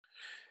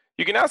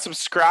You can now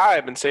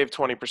subscribe and save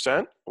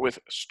 20% with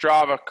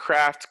Strava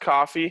Craft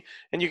Coffee,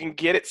 and you can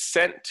get it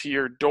sent to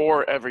your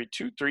door every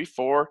 2, 3,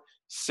 4,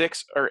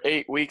 6, or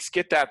 8 weeks.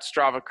 Get that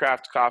Strava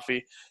Craft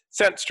Coffee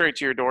sent straight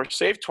to your door.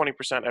 Save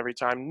 20% every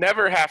time.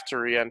 Never have to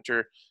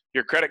re-enter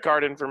your credit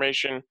card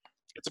information.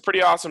 It's a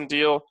pretty awesome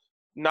deal.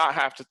 Not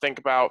have to think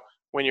about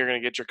when you're going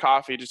to get your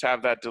coffee. Just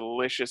have that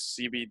delicious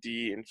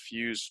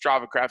CBD-infused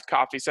Strava Craft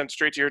coffee sent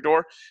straight to your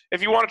door.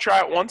 If you want to try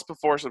it once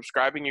before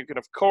subscribing, you can,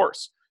 of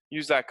course,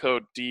 use that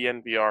code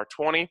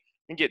DNVR20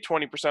 and get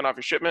 20% off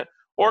your shipment,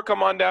 or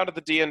come on down to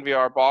the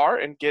DNVR bar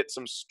and get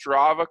some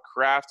Strava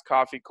Craft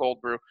Coffee cold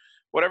brew.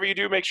 Whatever you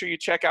do, make sure you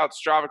check out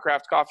Strava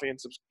Craft Coffee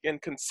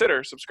and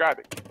consider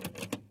subscribing.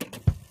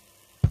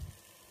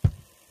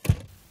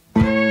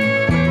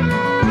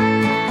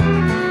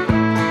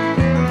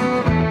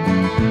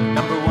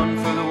 Number one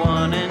for the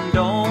one and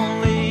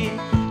only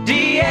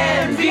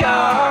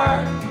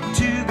DNVR.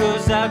 2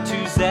 goes out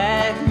to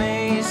Zach,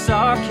 Mace,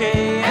 RK,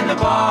 and the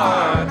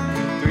bar.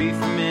 3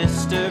 for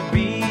Mr.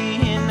 B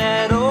in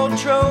that old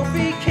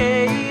trophy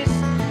case.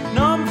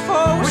 Number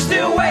 4 we're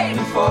still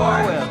waiting for.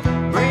 Well,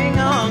 bring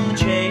on the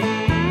chase.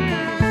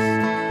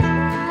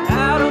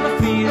 Out on the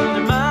field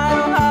in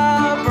Mile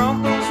High,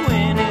 Broncos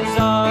win is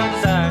our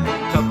desire.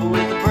 Couple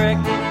with a break,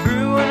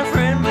 brew and a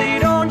friend,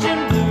 bleed orange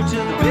and blue to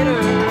the bitter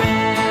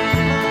end.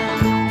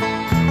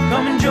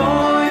 Come and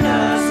join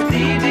us at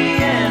the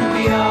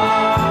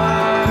DNVR.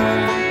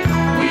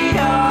 We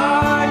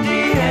are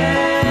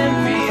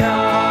DNVR.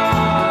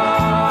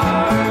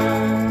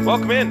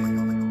 Welcome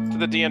in to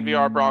the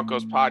DNVR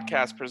Broncos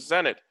Podcast,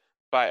 presented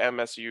by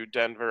MSU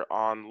Denver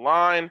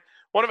Online.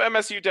 One of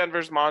MSU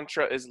Denver's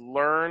mantra is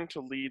learn to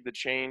lead the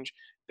change.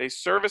 They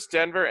service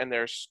Denver and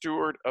they're a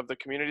steward of the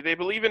community. They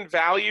believe in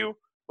value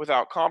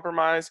without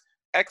compromise,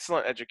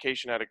 excellent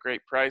education at a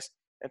great price,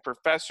 and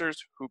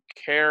professors who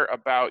care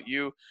about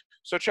you.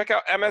 So check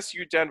out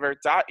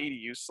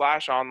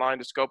msudenver.edu/online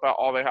to scope out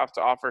all they have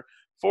to offer.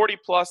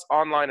 40-plus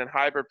online and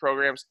hybrid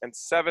programs and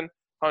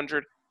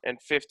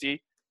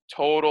 750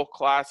 total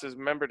classes.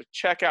 Remember to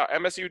check out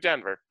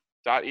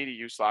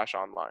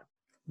msudenver.edu/online.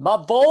 My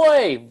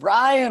boy,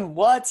 Ryan,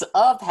 what's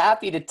up?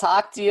 Happy to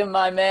talk to you,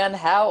 my man.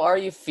 How are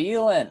you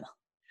feeling?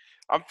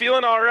 I'm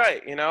feeling all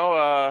right.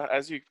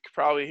 As you could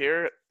probably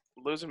hear,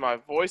 losing my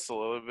voice a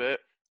little bit.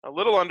 A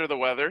little under the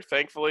weather,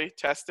 thankfully.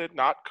 Tested,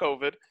 not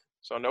COVID,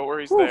 so no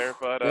worries there.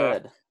 But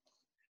good.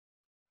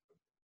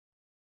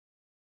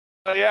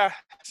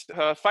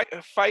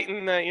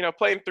 Fighting,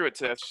 playing through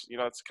it.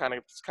 It's kind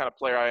of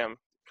player I am.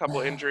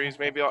 Couple injuries,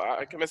 maybe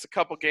I can miss a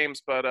couple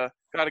games, but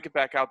got to get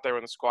back out there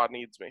when the squad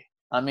needs me.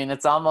 I mean,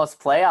 it's almost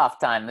playoff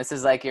time. This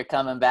is like you're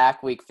coming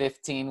back week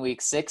 15,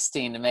 week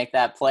 16 to make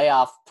that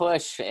playoff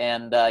push.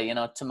 And,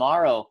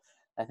 tomorrow,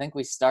 I think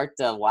we start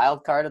the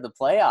wild card of the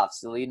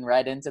playoffs, leading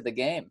right into the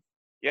game.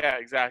 Yeah,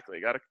 exactly.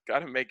 Got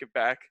to make it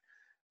back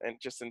and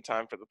just in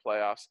time for the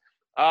playoffs.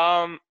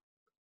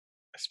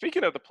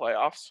 Speaking of the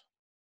playoffs,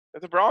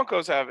 if the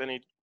Broncos have any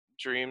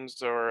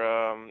dreams or,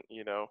 I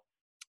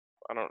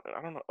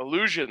don't know,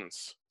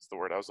 illusions is the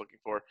word I was looking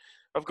for,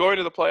 of going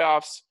to the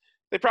playoffs,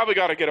 they probably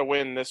got to get a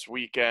win this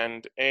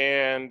weekend,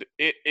 and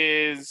it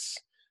is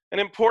an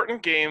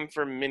important game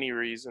for many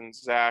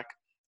reasons, Zach.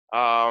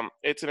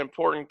 It's an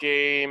important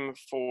game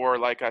for,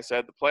 like I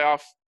said, the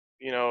playoff,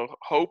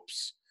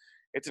 hopes.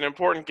 It's an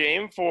important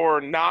game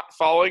for not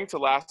falling to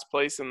last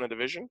place in the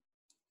division.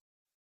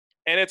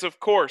 And it's, of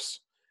course,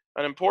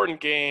 an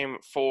important game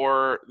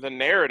for the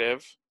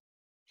narrative,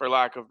 for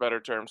lack of better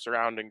term,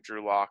 surrounding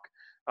Drew Lock.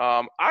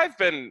 I've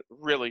been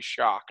really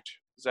shocked,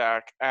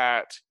 Zach,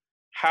 at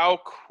how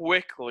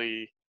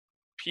quickly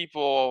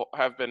people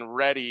have been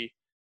ready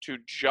to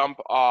jump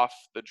off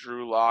the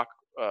Drew Lock,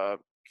 for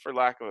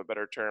lack of a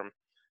better term,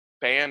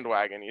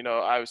 bandwagon.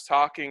 I was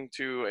talking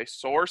to a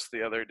source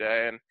the other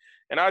day,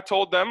 and I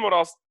told them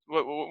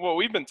what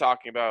we've been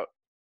talking about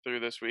through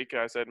this week.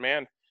 I said,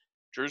 man,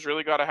 Drew's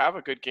really got to have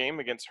a good game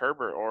against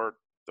Herbert, or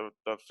the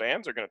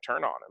fans are going to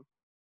turn on him.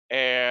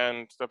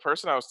 And the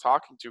person I was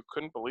talking to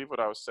couldn't believe what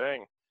I was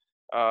saying.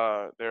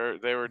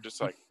 They were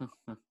just like,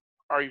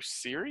 are you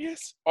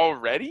serious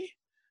already?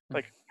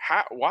 Like,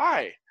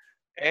 why?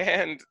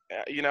 And,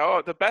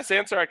 the best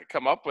answer I could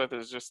come up with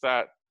is just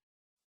that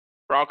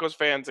Broncos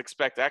fans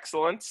expect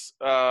excellence.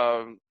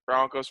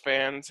 Broncos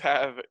fans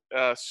have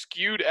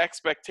skewed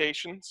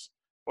expectations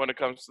when it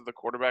comes to the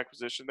quarterback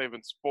position. They've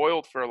been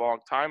spoiled for a long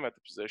time at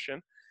the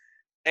position.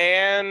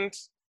 And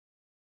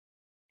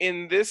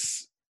in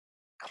this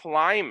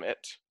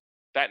climate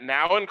that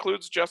now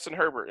includes Justin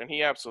Herbert, and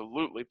he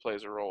absolutely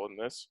plays a role in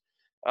this,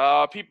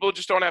 people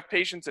just don't have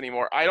patience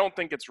anymore. I don't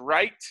think it's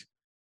right,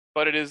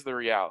 but it is the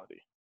reality.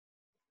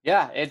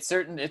 Yeah, it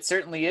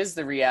certainly is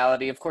the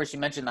reality. Of course, you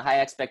mentioned the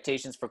high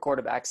expectations for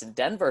quarterbacks in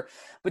Denver,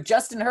 but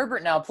Justin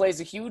Herbert now plays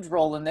a huge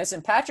role in this,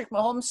 and Patrick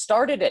Mahomes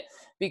started it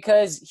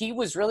because he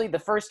was really the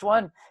first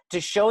one to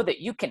show that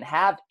you can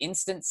have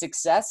instant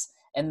success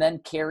and then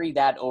carry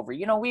that over.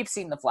 We've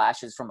seen the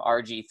flashes from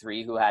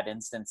RG3, who had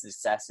instant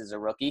success as a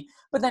rookie,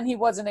 but then he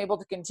wasn't able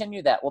to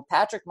continue that. Well,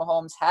 Patrick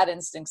Mahomes had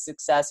instant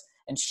success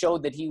and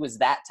showed that he was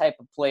that type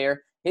of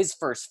player his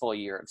first full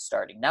year of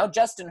starting. Now,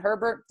 Justin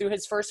Herbert, through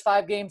his first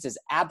 5 games, is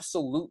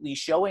absolutely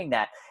showing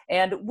that.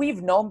 And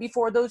we've known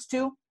before those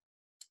two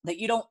that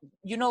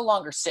you no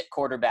longer sit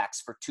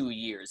quarterbacks for 2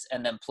 years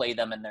and then play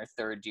them in their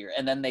 3rd year,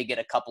 and then they get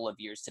a couple of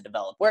years to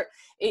develop.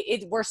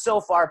 We're so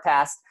far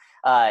past,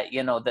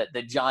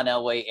 the John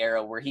Elway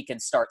era where he can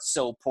start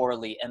so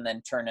poorly and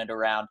then turn it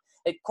around.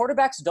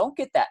 Quarterbacks don't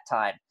get that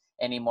time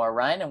anymore,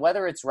 Ryan, and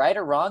whether it's right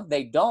or wrong,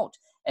 they don't.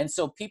 And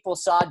so people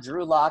saw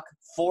Drew Lock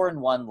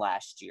 4-1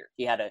 last year.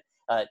 He had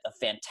a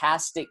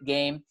fantastic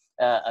game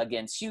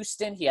against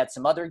Houston. He had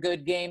some other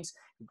good games.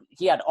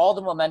 He had all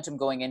the momentum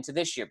going into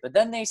this year. But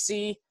then they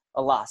see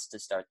a loss to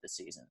start the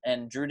season.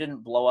 And Drew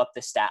didn't blow up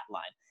the stat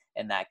line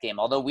in that game,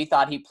 although we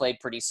thought he played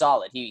pretty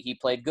solid. He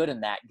played good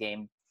in that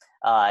game,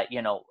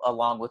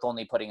 along with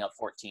only putting up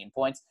 14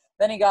 points.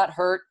 Then he got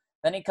hurt.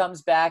 Then he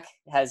comes back,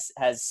 has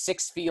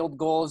 6 field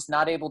goals,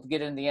 not able to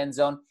get in the end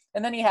zone.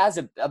 And then he has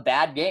a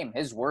bad game,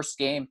 his worst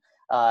game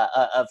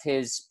of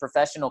his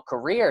professional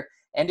career.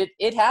 And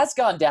it has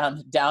gone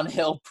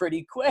downhill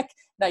pretty quick.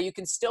 Now, you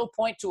can still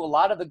point to a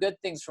lot of the good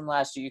things from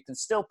last year. You can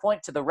still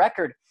point to the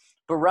record.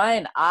 But,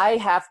 Ryan, I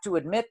have to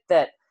admit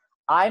that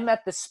I'm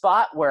at the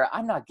spot where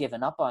I'm not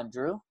giving up on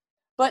Drew.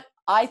 But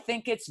I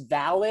think it's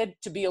valid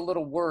to be a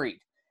little worried.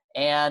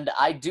 And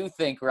I do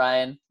think,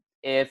 Ryan,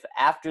 if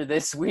after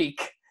this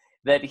week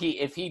that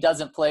if he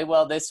doesn't play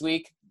well this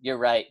week, you're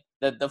right.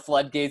 The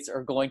floodgates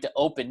are going to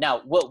open.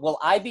 Now, will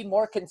I be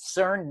more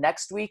concerned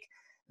next week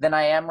than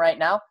I am right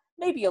now?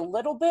 Maybe a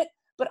little bit,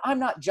 but I'm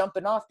not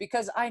jumping off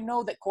because I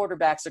know that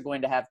quarterbacks are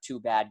going to have 2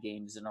 bad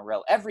games in a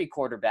row. Every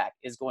quarterback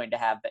is going to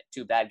have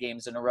 2 bad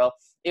games in a row.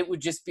 It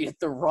would just be at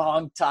the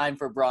wrong time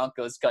for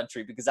Broncos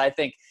country because I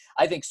think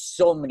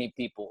so many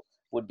people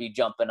would be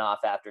jumping off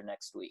after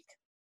next week.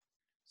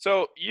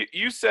 So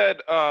you said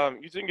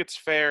you think it's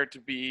fair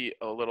to be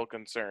a little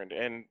concerned,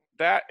 and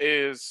that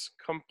is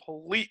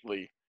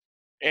completely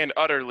and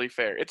utterly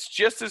fair. It's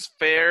just as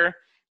fair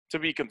to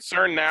be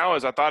concerned now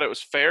as I thought it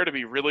was fair to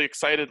be really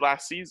excited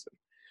last season.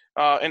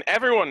 And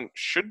everyone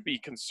should be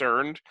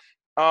concerned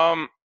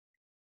a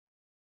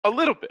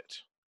little bit.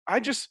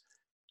 I just,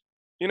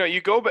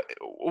 you go back.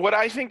 What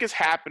I think is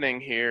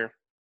happening here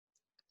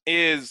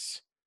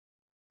is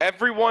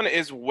everyone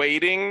is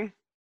waiting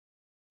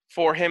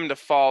for him to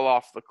fall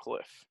off the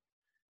cliff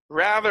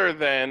rather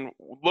than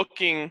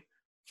looking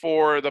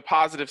for the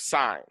positive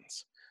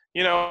signs.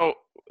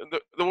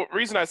 The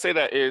reason I say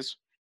that is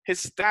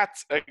his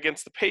stats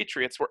against the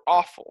Patriots were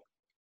awful,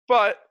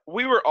 but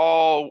we were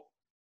all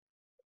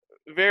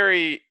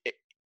we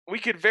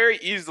could very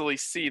easily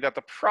see that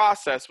the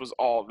process was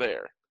all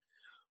there.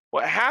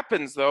 What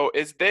happens, though,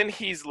 is then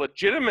he's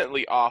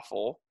legitimately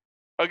awful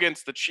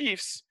against the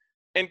Chiefs,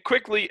 and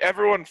quickly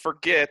everyone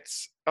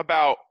forgets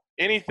about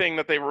anything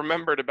that they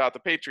remembered about the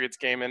Patriots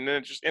game, and then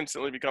it just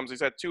instantly becomes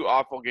he's had 2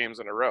 awful games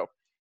in a row.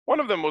 One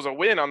of them was a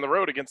win on the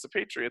road against the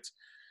Patriots.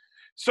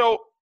 So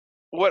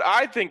what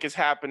I think is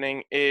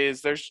happening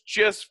is there's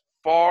just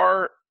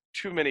far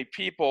too many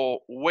people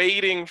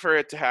waiting for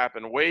it to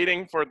happen,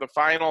 waiting for the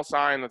final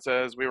sign that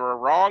says we were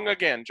wrong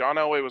again. John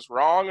Elway was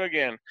wrong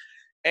again.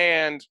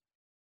 And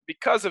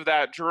because of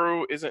that,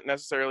 Drew isn't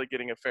necessarily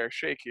getting a fair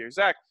shake here.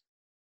 Zach,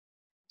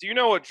 do you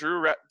know what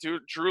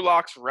Drew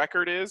Lock's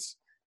record is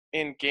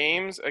in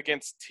games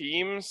against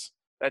teams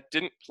that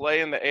didn't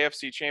play in the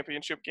AFC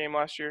Championship game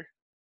last year?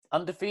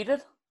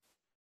 Undefeated?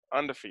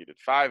 Undefeated,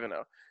 5-0.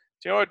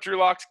 Do you know what Drew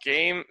Lock's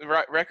game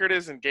record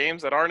is in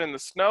games that aren't in the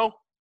snow?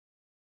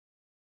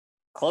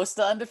 Close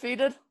to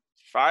undefeated?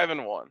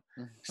 5-1.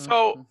 Mm-hmm.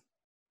 So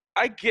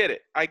I get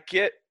it. I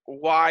get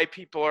why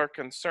people are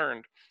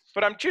concerned.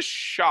 But I'm just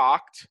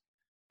shocked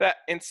that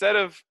instead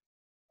of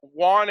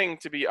wanting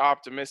to be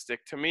optimistic,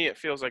 to me it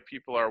feels like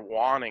people are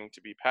wanting to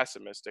be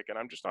pessimistic, and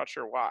I'm just not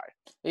sure why.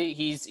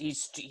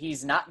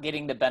 He's not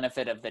getting the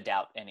benefit of the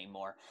doubt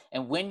anymore.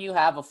 And when you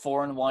have a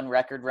 4-1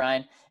 record,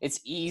 Ryan, it's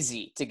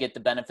easy to get the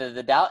benefit of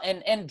the doubt.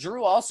 And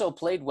Drew also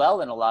played well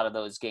in a lot of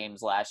those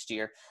games last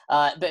year,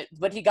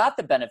 but he got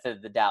the benefit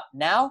of the doubt.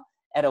 Now,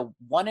 at a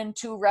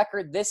 1-2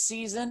 record this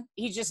season,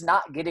 he's just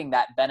not getting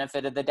that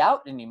benefit of the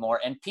doubt anymore.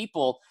 And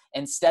people,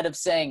 instead of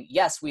saying,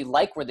 yes, we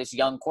like where this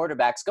young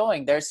quarterback's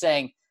going, they're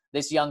saying,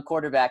 this young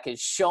quarterback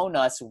has shown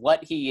us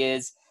what he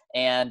is,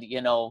 and,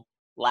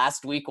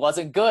 last week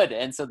wasn't good.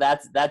 And so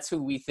that's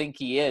who we think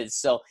he is.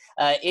 So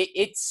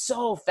it's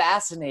so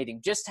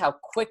fascinating just how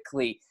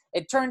quickly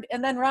it turned.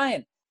 And then,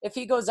 Ryan, if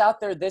he goes out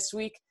there this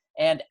week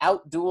and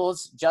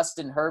outduels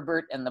Justin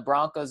Herbert and the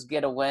Broncos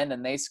get a win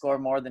and they score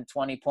more than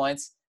 20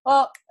 points,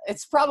 well,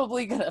 it's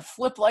probably going to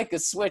flip like a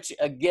switch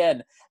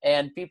again.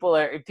 And people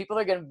are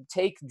going to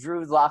take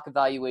Drew Lock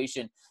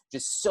evaluation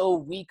just so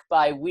week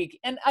by week.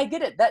 And I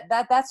get it.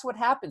 That's what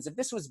happens. If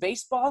this was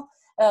baseball,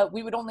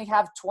 we would only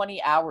have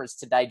 20 hours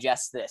to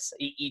digest this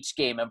each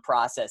game and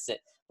process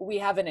it. But we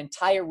have an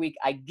entire week.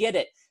 I get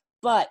it.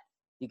 But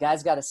you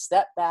guys got to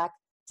step back,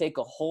 take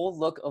a whole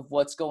look of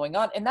what's going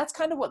on. And that's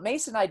kind of what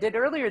Mason and I did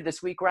earlier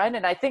this week, Ryan.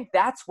 And I think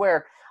that's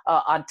where,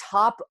 on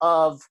top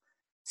of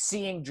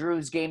seeing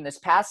Drew's game this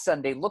past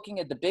Sunday, looking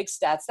at the big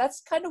stats,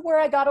 that's kind of where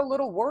I got a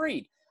little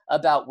worried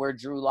about where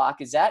Drew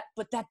Lock is at.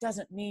 But that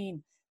doesn't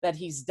mean that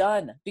he's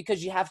done,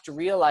 because you have to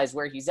realize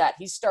where he's at.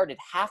 He started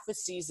half a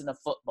season of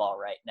football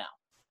right now.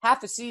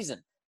 Half a season.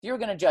 If you were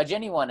going to judge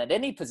anyone at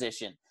any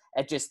position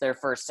at just their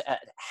first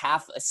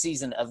half a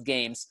season of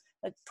games,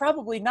 it's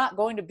probably not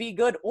going to be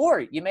good, or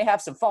you may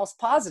have some false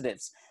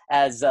positives,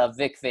 as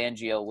Vic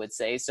Fangio would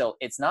say. So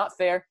it's not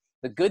fair.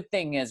 The good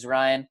thing is,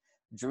 Ryan,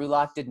 Drew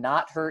Lock did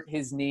not hurt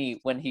his knee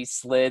when he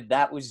slid.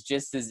 That was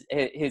just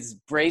his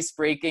brace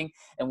breaking,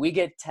 and we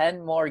get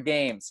 10 more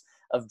games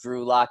of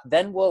Drew Lock.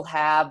 Then we'll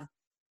have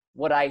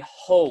what I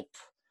hope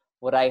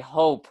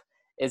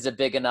is a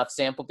big enough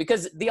sample,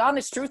 because the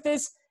honest truth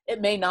is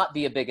it may not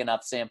be a big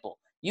enough sample.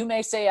 You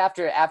may say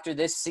after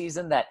this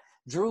season that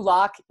Drew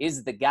Lock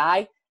is the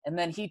guy, and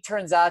then he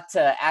turns out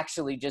to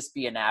actually just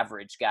be an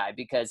average guy,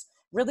 because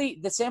really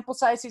the sample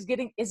size he's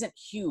getting isn't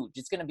huge.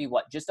 It's going to be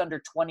just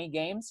under 20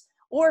 games,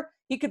 or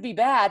he could be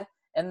bad.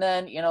 And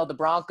then, the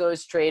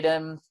Broncos trade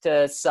him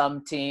to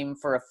some team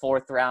for a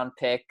 4th round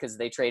pick because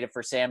they traded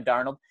for Sam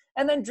Darnold.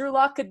 And then Drew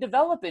Lock could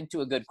develop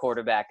into a good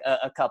quarterback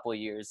a couple of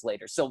years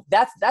later. So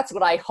that's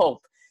what I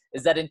hope,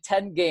 is that in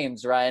 10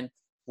 games, Ryan,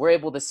 we're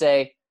able to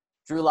say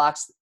Drew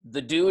Lock's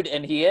the dude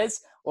and he is,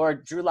 or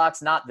Drew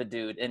Lock's not the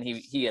dude and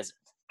he isn't.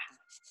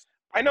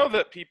 I know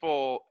that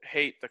people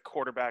hate the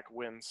quarterback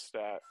win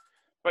stat,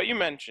 but you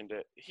mentioned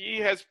it. He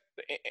has,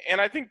 and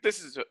I think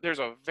there's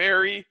a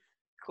very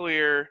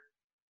clear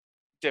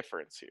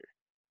difference here.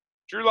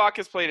 Drew Lock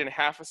has played in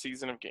half a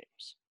season of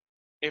games.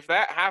 If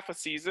that half a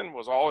season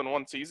was all in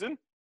one season,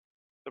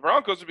 the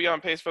Broncos would be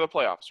on pace for the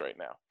playoffs right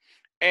now.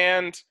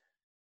 And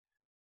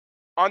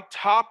on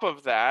top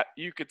of that,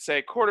 you could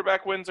say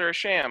quarterback wins are a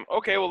sham.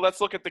 Okay, well, let's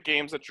look at the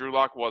games that Drew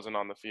Lock wasn't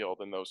on the field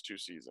in those 2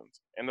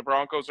 seasons. And the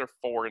Broncos are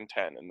 4-10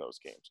 in those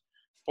games.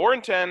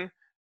 4-10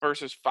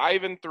 versus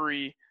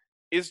 5-3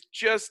 is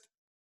just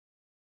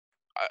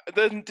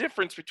the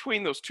difference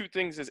between those two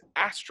things is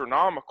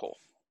astronomical.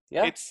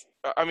 Yeah.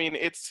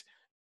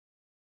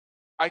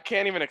 I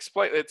can't even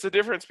explain. It's the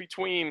difference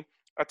between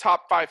a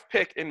top 5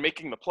 pick and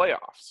making the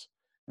playoffs.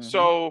 Mm-hmm.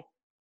 So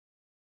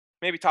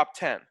maybe top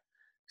 10.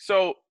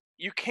 So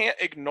you can't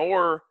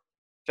ignore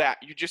that.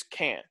 You just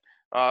can't.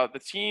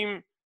 The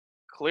team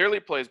clearly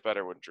plays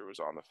better when Drew is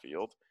on the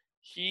field.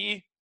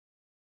 He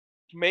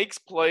makes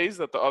plays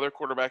that the other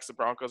quarterbacks the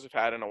Broncos have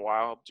had in a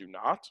while do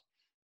not.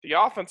 The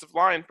offensive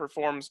line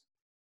performs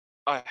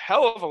a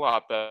hell of a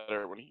lot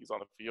better when he's on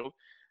the field.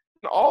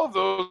 And all of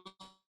those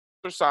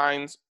are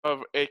signs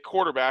of a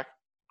quarterback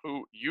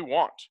who you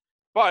want.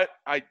 But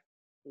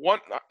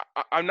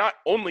I'm not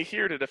only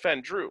here to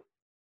defend Drew.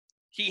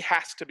 He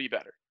has to be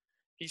better.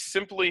 He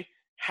simply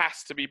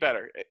has to be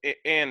better.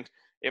 And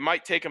it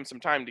might take him some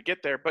time to get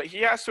there, but he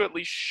has to at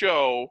least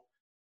show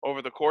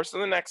over the course of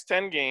the next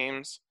 10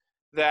 games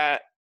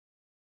that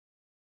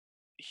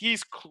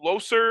he's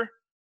closer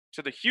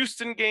to the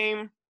Houston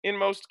game in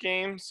most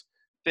games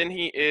than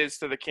he is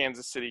to the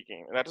Kansas City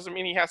game. And that doesn't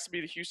mean he has to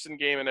be the Houston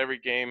game in every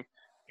game,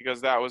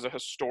 because that was a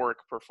historic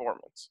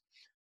performance.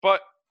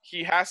 But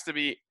he has to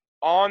be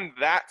on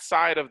that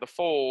side of the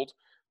fold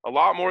a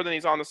lot more than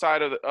he's on the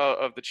side of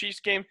the Chiefs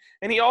game.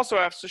 And he also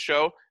has to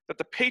show that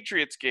the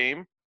Patriots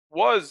game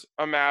was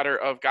a matter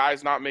of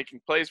guys not making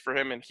plays for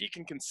him, and he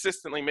can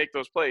consistently make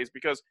those plays,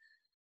 because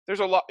there's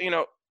a lot,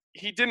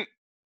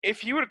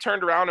 if he would have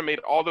turned around and made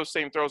all those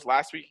same throws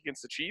last week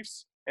against the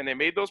Chiefs and they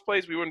made those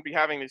plays, we wouldn't be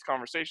having these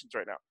conversations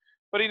right now.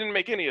 But he didn't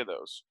make any of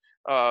those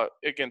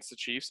against the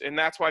Chiefs, and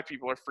that's why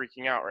people are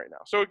freaking out right now.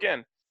 So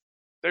again,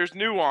 there's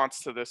nuance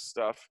to this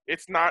stuff.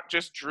 It's not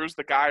just Drew's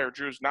the guy or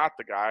Drew's not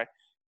the guy.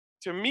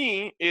 To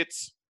me,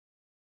 it's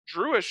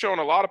Drew has shown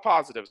a lot of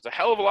positives, a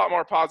hell of a lot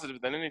more positive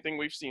than anything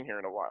we've seen here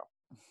in a while.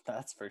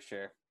 That's for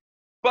sure.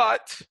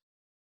 But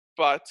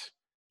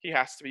he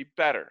has to be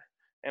better,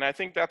 and I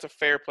think that's a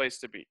fair place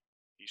to be.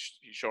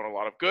 He's shown a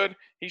lot of good.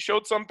 He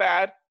showed some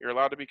bad. You're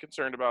allowed to be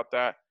concerned about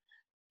that.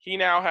 He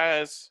now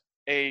has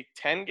a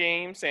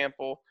 10-game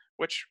sample,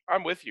 which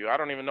I'm with you. I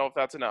don't even know if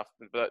that's enough,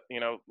 but,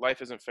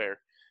 life isn't fair.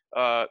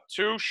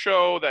 To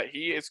show that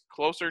he is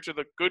closer to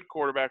the good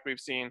quarterback we've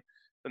seen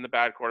than the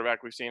bad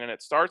quarterback we've seen. And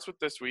it starts with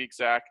this week,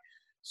 Zach.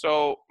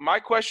 So my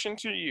question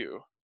to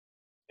you,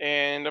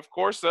 and of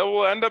course that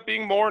will end up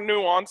being more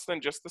nuanced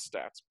than just the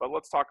stats, but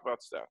let's talk about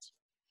stats.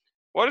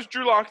 What does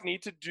Drew Lock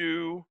need to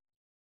do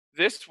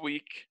this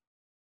week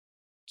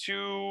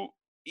to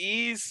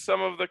ease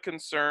some of the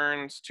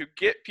concerns, to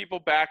get people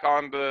back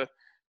on the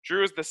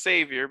Drew is the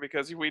savior,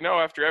 because we know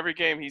after every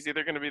game he's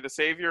either going to be the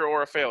savior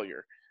or a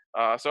failure.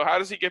 So how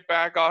does he get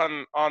back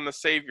on the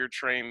savior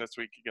train this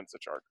week against the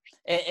Chargers?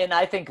 And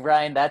I think,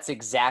 Ryan, that's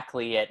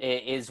exactly it.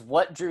 It is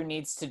what Drew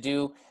needs to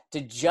do to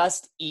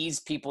just ease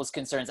people's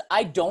concerns.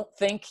 I don't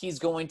think he's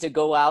going to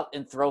go out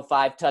and throw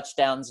 5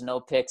 touchdowns, no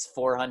picks,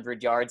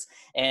 400 yards,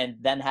 and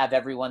then have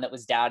everyone that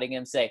was doubting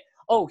him say,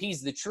 oh,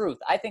 he's the truth.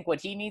 I think what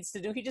he needs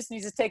to do, he just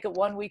needs to take it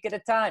 1 week at a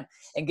time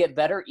and get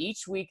better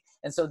each week.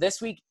 And so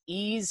this week,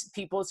 ease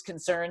people's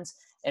concerns.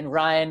 And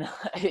Ryan,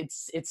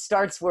 it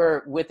starts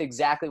with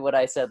exactly what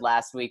I said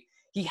last week.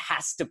 He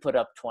has to put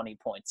up 20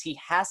 points. He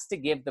has to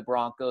give the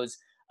Broncos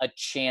a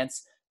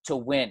chance to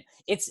win.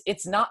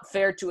 It's not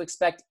fair to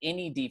expect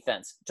any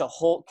defense to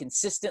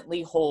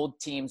consistently hold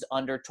teams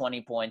under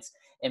 20 points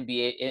and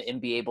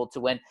be able to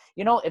win.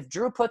 You know, if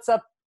Drew puts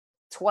up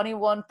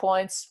 21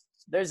 points,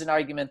 there's an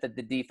argument that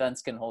the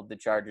defense can hold the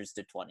Chargers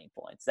to 20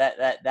 points.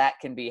 That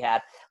can be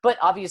had. But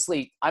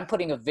obviously, I'm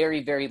putting a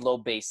very, very low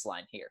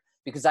baseline here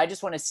because I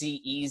just want to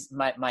see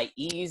my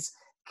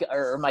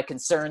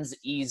concerns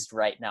eased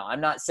right now.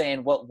 I'm not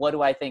saying what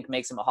do I think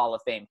makes him a Hall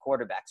of Fame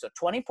quarterback. So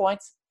 20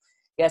 points.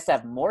 He has to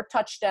have more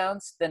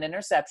touchdowns than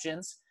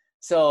interceptions.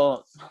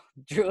 So,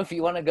 Drew, if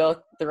you want to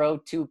go throw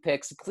 2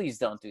 picks, please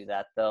don't do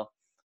that, though.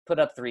 Put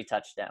up 3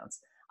 touchdowns.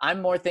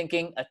 I'm more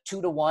thinking a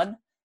 2-1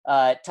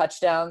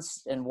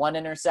 touchdowns and 1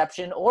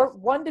 interception, or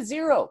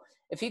 1-0.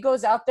 If he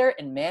goes out there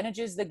and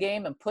manages the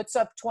game and puts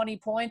up 20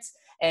 points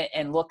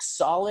and looks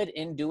solid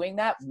in doing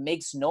that,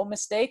 makes no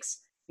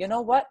mistakes, you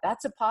know what?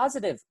 That's a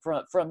positive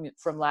from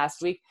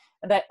last week.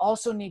 And I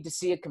also need to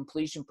see a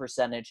completion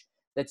percentage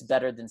that's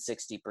better than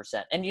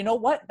 60%. And you know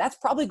what? That's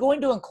probably going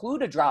to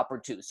include a drop or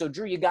 2. So,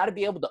 Drew, you got to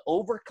be able to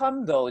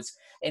overcome those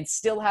and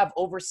still have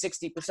over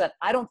 60%.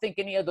 I don't think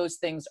any of those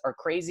things are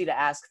crazy to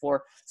ask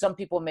for. Some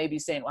people may be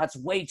saying, well, that's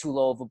way too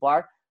low of a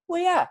bar.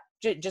 Well, yeah,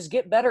 just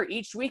get better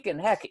each week.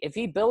 And heck, if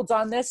he builds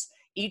on this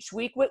each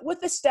week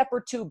with a step or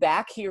 2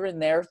 back here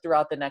and there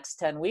throughout the next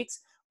 10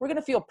 weeks, we're going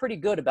to feel pretty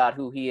good about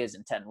who he is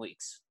in 10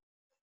 weeks.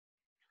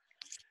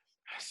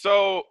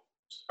 So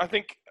I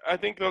think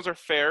those are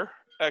fair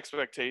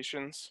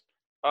expectations.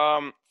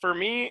 For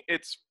me,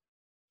 it's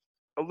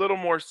a little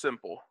more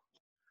simple.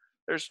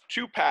 There's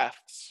 2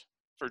 paths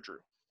for Drew.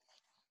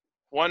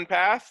 One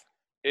path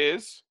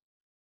is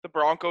the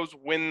Broncos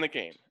win the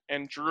game,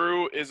 and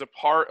Drew is a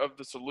part of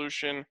the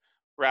solution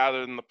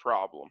rather than the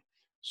problem.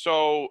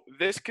 So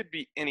this could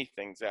be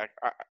anything, Zach.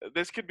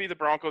 This could be the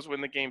Broncos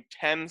win the game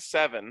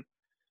 10-7.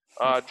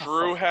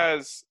 Drew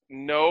has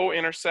no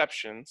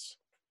interceptions,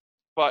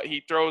 but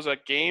he throws a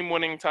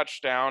game-winning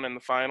touchdown in the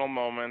final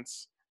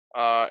moments,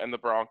 and the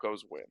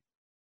Broncos win.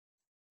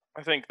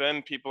 I think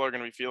then people are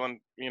going to be feeling,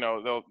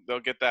 they'll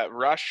get that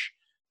rush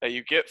that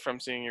you get from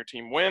seeing your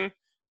team win.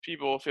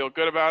 People will feel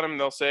good about him.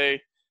 They'll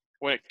say,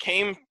 when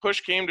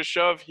push came to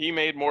shove, he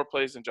made more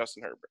plays than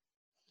Justin Herbert.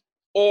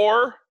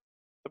 Or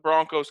the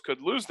Broncos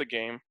could lose the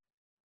game,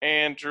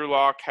 and Drew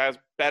Lock has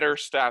better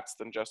stats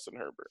than Justin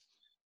Herbert.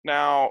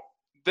 Now,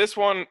 this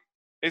one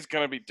is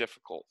going to be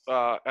difficult.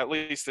 At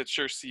least it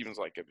sure seems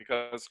like it,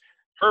 because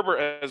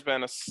Herbert has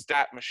been a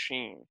stat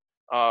machine.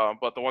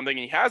 But the one thing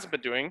he hasn't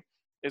been doing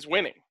is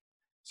winning.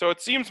 So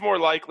it seems more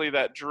likely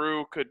that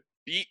Drew could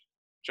beat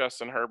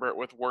Justin Herbert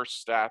with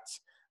worse stats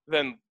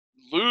than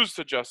lose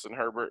to Justin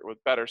Herbert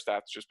with better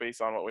stats, just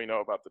based on what we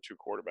know about the 2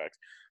 quarterbacks.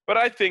 But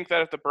I think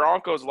that if the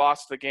Broncos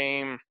lost the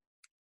game,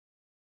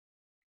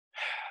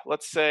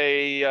 let's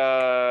say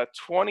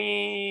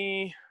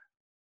 28-27,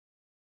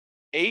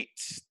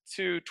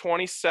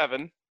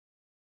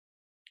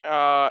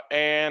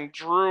 and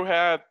Drew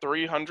had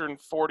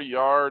 340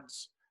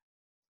 yards,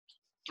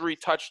 3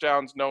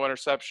 touchdowns, no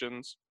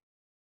interceptions,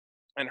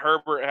 and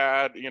Herbert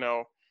had,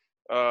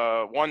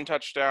 1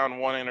 touchdown,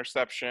 1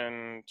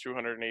 interception,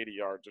 280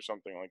 yards or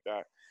something like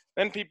that,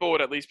 then people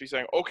would at least be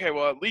saying, okay,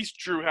 well, at least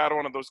Drew had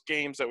one of those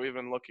games that we've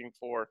been looking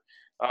for.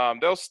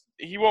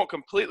 He won't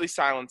completely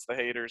silence the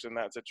haters in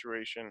that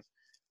situation,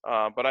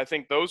 but I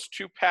think those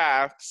 2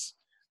 paths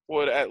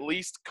would at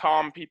least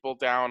calm people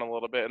down a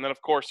little bit. And then,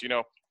 of course,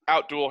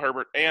 out-duel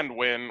Herbert and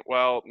win.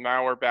 Well,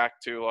 now we're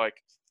back to,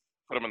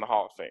 put him in the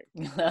Hall of Fame.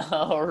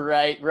 All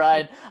right,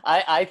 Ryan.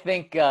 I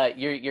think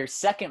your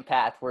second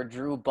path where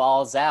Drew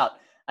balls out,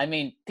 I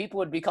mean, people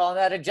would be calling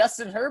that a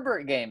Justin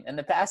Herbert game. In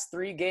the past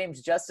 3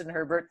 games, Justin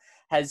Herbert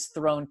has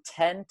thrown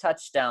 10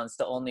 touchdowns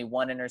to only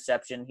 1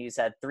 interception. He's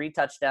had 3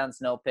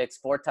 touchdowns, no picks,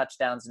 4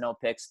 touchdowns, no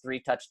picks, 3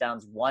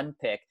 touchdowns, 1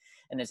 pick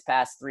in his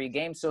past 3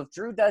 games. So if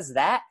Drew does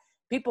that,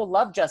 people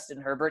love Justin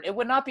Herbert. It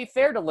would not be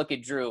fair to look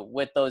at Drew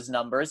with those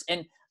numbers.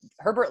 And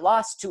Herbert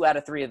lost 2 out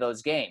of 3 of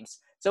those games.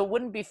 So it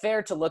wouldn't be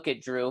fair to look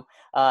at Drew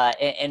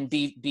and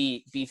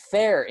be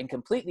fair and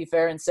completely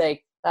fair and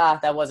say,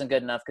 that wasn't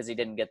good enough because he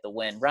didn't get the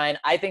win. Ryan,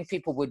 I think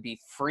people would be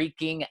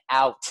freaking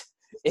out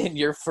in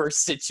your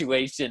first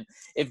situation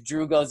if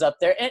Drew goes up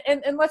there.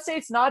 And let's say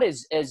it's not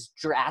as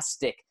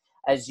drastic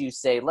as you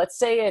say. Let's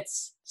say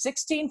it's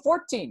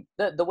 16-14,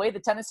 the way the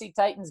Tennessee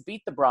Titans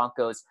beat the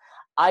Broncos.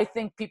 I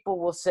think people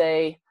will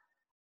say,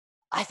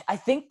 I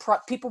think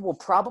people will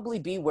probably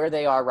be where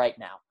they are right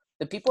now.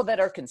 The people that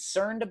are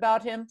concerned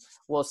about him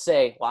will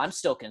say, well, I'm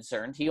still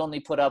concerned. He only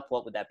put up,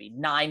 what would that be,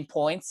 9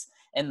 points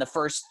in the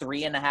first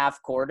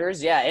 3.5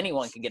 quarters. Yeah,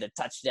 anyone can get a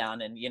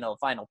touchdown in,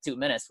 final 2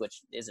 minutes,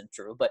 which isn't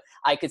true, but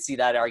I could see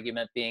that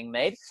argument being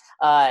made.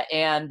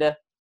 And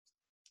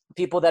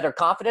people that are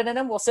confident in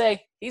him will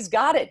say he's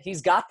got it.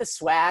 He's got the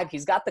swag.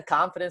 He's got the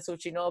confidence,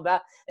 which you know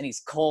about, and he's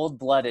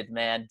cold-blooded,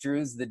 man.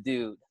 Drew's the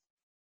dude.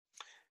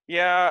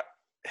 Yeah,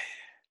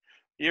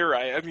 you're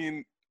right. I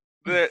mean,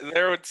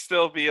 there would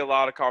still be a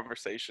lot of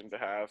conversation to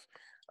have.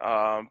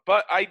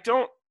 But I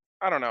don't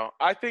know.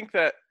 I think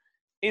that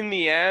in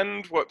the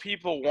end, what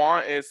people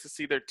want is to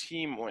see their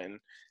team win.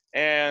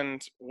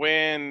 And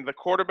when the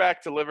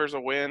quarterback delivers a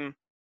win,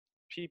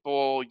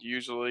 people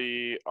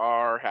usually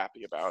are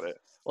happy about it.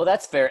 Well,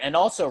 that's fair. And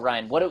also,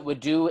 Ryan, what it would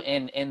do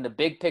in the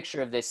big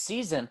picture of this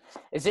season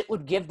is it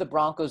would give the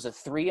Broncos a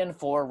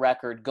 3-4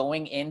 record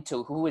going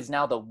into who is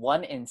now the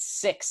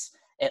 1-6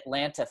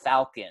 Atlanta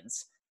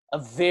Falcons. A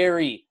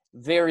very,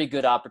 very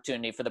good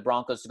opportunity for the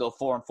Broncos to go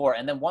 4-4.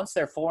 And then once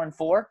they're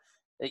 4-4,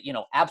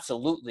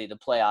 absolutely the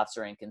playoffs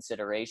are in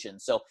consideration.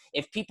 So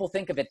if people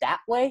think of it that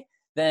way,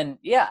 then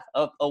yeah,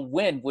 a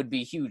win would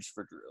be huge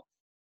for Drew.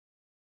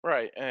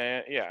 Right.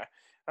 Yeah.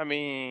 I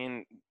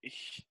mean,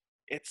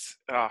 it's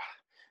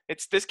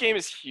this game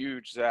is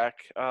huge, Zach.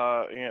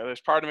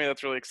 There's part of me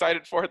that's really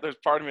excited for it. There's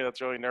part of me that's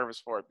really nervous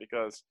for it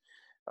because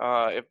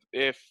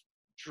if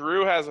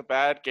Drew has a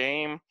bad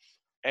game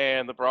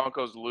and the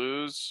Broncos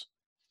lose,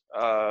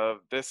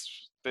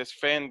 this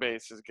fan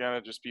base is gonna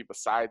just be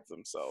beside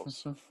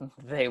themselves.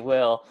 They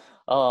will.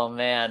 Oh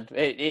man,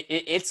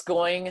 it's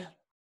going.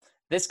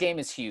 This game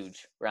is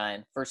huge,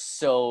 Ryan, for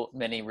so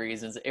many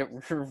reasons. It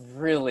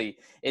really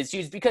is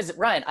huge because,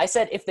 Ryan, I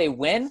said if they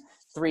win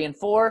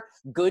 3-4,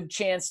 good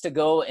chance to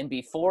go and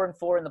be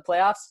 4-4 in the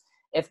playoffs.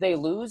 If they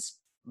lose,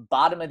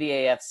 bottom of the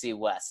AFC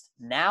West.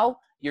 Now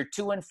you're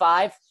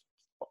 2-5.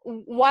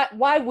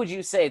 Why would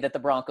you say that the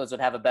Broncos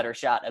would have a better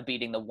shot of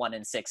beating the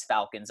 1-6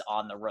 Falcons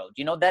on the road?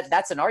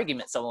 That's an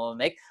argument someone will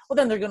make. Well,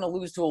 then they're going to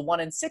lose to a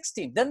 1-6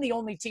 team. Then the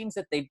only teams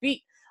that they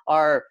beat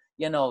are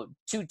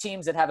two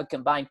teams that have a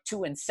combined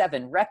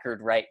 2-7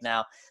 record right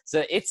now.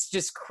 So it's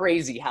just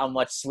crazy how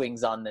much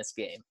swings on this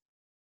game.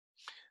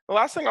 The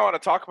last thing I want to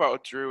talk about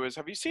with Drew is,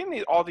 have you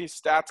seen all these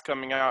stats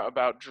coming out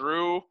about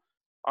Drew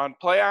on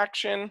play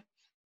action,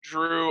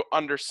 Drew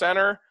under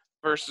center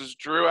versus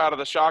Drew out of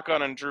the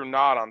shotgun and Drew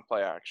not on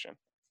play action?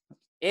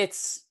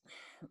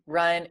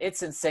 Ryan,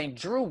 it's insane.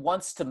 Drew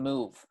wants to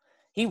move.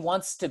 He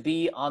wants to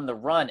be on the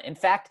run. In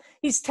fact,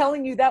 he's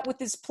telling you that with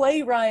his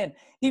play, Ryan.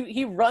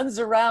 He runs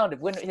around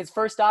when his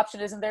first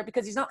option isn't there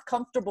because he's not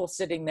comfortable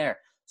sitting there.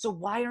 So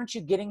why aren't you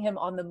getting him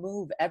on the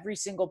move every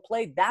single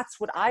play? That's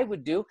what I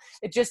would do.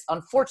 It just,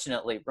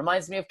 unfortunately,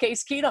 reminds me of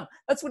Case Keenum.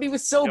 That's what he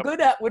was so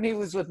good at when he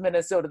was with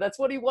Minnesota. That's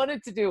what he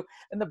wanted to do.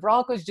 And the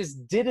Broncos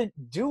just didn't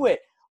do it.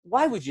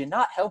 Why would you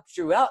not help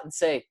Drew out and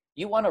say,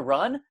 you want to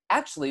run?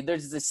 Actually,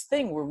 there's this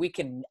thing where we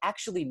can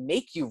actually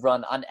make you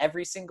run on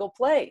every single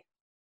play.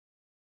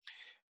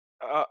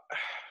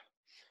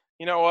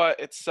 You know what?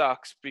 It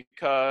sucks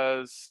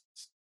because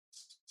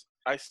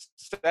I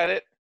said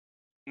it,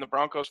 and the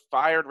Broncos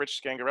fired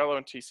Rich Scangarello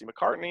and T.C.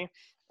 McCartney,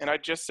 and I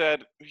just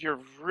said,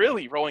 you're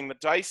really rolling the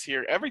dice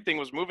here. Everything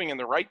was moving in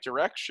the right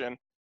direction.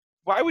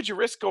 Why would you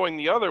risk going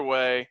the other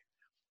way?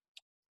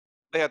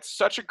 They had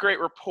such a great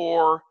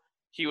rapport.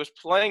 He was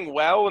playing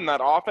well in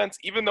that offense,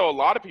 even though a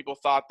lot of people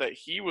thought that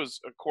he was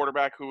a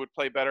quarterback who would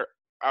play better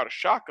out of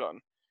shotgun,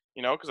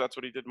 because that's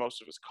what he did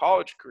most of his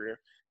college career.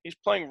 He's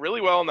playing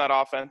really well in that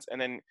offense, and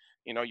then,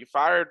 you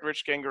fired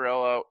Rich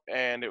Scangarello,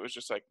 and it was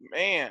just like,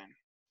 man,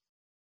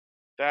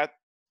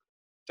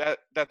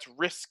 that's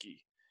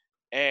risky.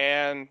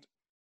 And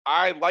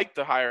I like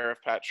the hire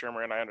of Pat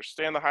Shurmur, and I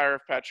understand the hire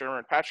of Pat Shurmur,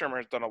 and Pat Shurmur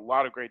has done a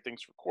lot of great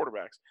things for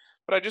quarterbacks.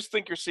 But I just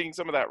think you're seeing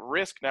some of that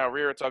risk now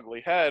rear its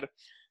ugly head.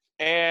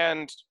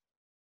 And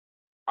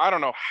I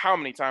don't know how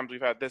many times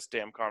we've had this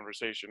damn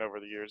conversation over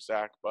the years,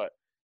 Zach, but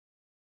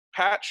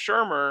Pat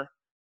Shurmur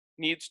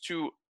needs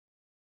to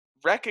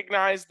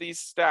recognize these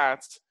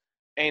stats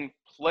and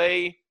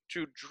play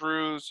to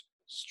Drew's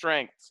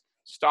strengths.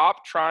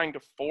 Stop trying to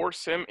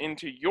force him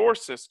into your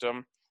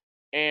system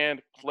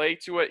and play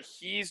to what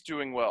he's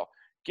doing well.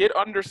 Get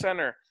under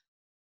center.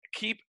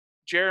 Keep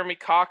Jeremy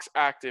Cox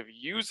active.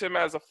 Use him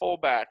as a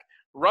fullback.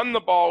 Run the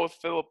ball with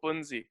Phillip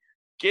Lindsay.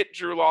 Get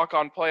Drew Lock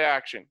on play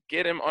action.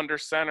 Get him under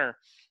center.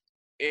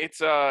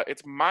 It's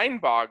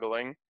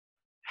mind-boggling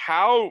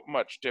how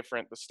much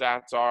different the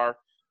stats are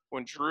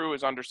when Drew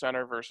is under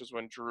center versus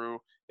when Drew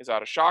is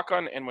out of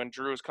shotgun, and when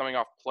Drew is coming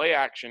off play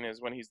action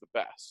is when he's the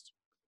best.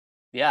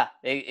 Yeah,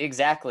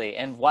 exactly.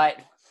 And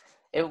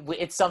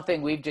it's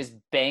something we've just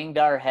banged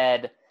our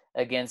head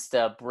against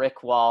a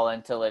brick wall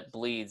until it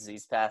bleeds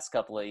these past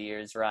couple of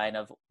years, Ryan,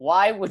 of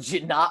why would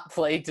you not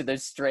play to their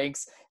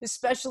strengths,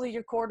 especially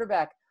your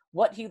quarterback,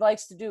 what he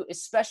likes to do,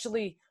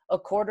 especially a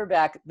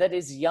quarterback that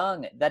is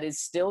young, that is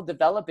still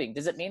developing.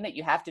 Does it mean that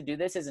you have to do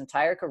this his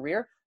entire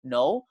career?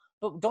 No,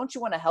 but don't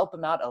you want to help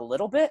him out a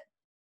little bit?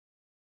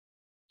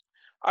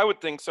 I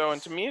would think so.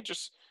 And to me,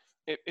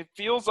 it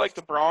feels like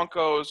the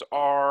Broncos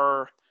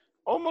are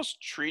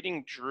almost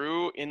treating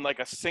Drew in like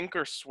a sink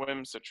or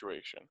swim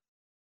situation.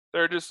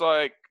 They're just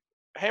like,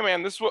 hey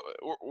man, this is what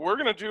we're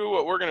going to do,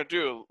 what we're going to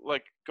do.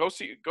 Like,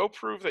 go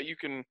prove that you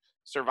can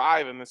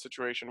survive in this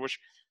situation, which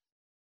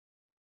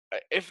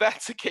if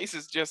that's the case,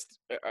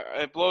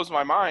 it blows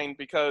my mind,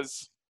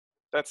 because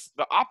that's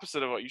the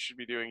opposite of what you should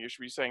be doing. You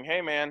should be saying,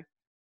 hey, man,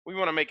 we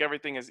want to make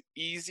everything as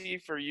easy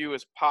for you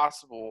as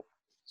possible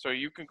so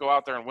you can go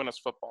out there and win us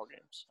football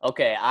games.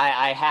 Okay,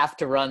 I have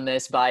to run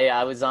this by you.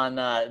 I was on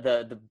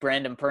the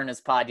Brandon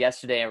Pernas pod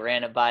yesterday and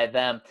ran it by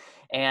them.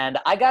 And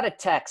I got a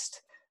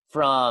text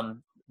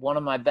from one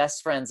of my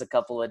best friends a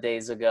couple of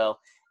days ago.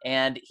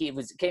 And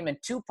came in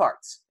two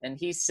parts. And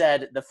he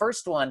said the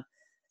first one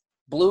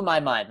blew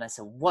my mind. And I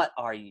said, what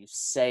are you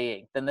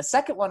saying? Then the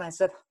second one, I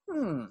said,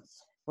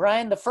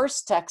 Ryan, the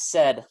first text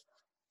said,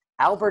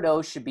 Albert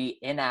O should be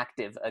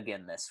inactive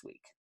again this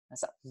week. I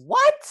said,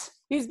 what?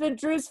 He's been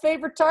Drew's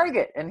favorite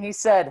target. And he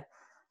said,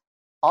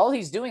 all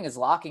he's doing is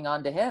locking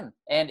onto him,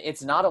 and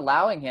it's not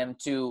allowing him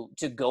to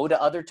go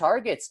to other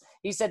targets.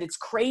 He said it's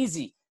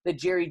crazy that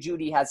Jerry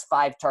Jeudy has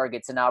 5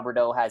 targets and Albert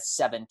O has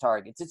 7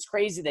 targets. It's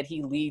crazy that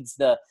he leads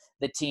the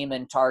team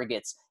in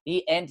targets.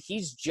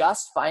 He's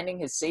just finding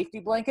his safety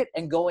blanket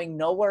and going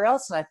nowhere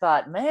else. And I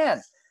thought,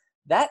 man,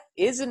 that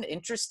is an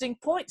interesting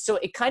point. So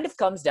it kind of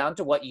comes down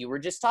to what you were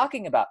just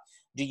talking about.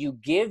 Do you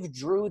give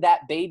Drew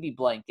that baby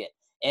blanket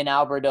in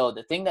Albert O,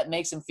 the thing that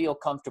makes him feel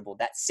comfortable,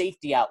 that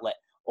safety outlet?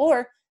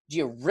 Or do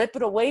you rip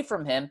it away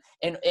from him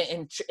in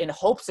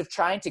hopes of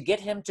trying to get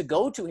him to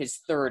go to his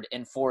 3rd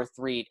and 4th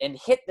read and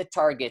hit the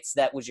targets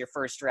that was your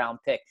first round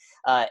pick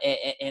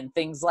and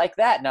things like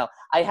that? Now,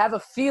 I have a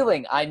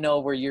feeling I know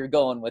where you're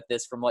going with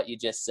this from what you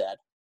just said.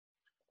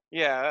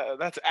 Yeah,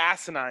 that's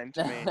asinine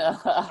to me.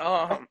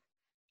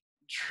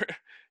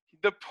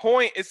 The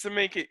point is to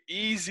make it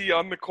easy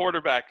on the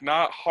quarterback,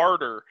 not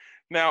harder.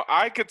 Now,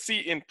 I could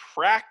see in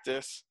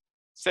practice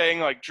saying,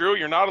 like, Drew,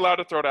 you're not allowed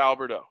to throw to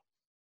Albert O.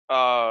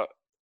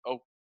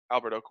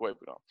 Albert O.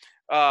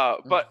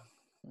 But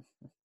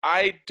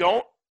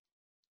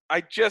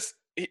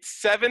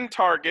it's 7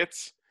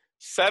 targets,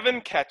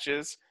 7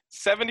 catches,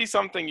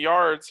 70-something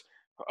yards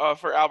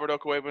for Albert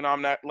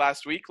Okwuegbunam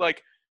last week.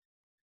 Like,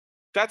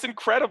 that's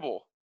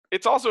incredible.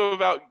 It's also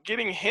about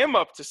getting him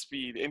up to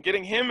speed and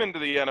getting him into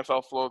the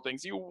NFL flow of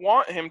things. You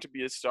want him to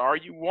be a star.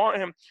 You want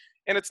him.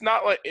 And it's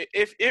not like –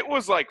 if it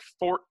was like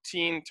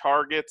 14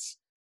 targets,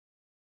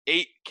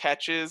 8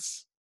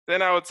 catches,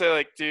 then I would say,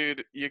 like,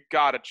 dude, you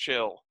got to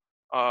chill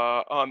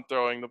on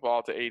throwing the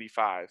ball to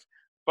 85.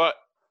 But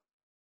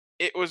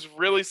it was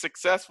really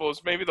successful. It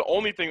was maybe the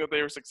only thing that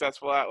they were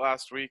successful at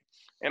last week.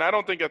 And I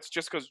don't think that's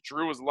just because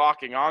Drew was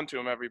locking onto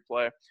him every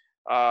play.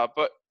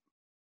 But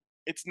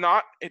it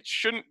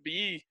shouldn't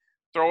be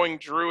throwing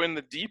Drew in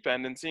the deep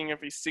end and seeing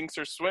if he sinks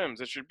or swims.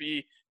 It should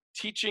be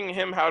teaching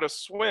him how to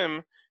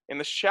swim in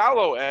the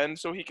shallow end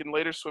so he can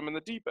later swim in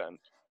the deep end.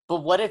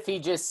 But what if he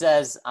just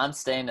says, I'm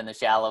staying in the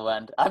shallow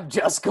end. I'm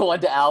just going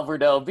to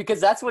Albert O, because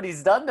that's what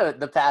he's done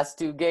the past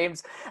 2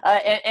 games.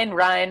 And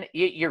Ryan,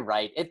 you're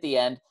right. At the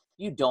end,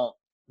 you don't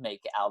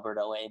make Albert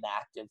O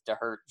inactive to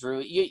hurt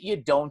Drew. You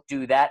don't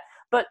do that.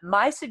 But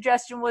my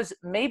suggestion was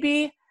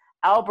maybe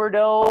Albert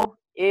O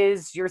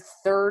is your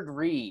 3rd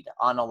read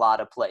on a lot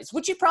of plays,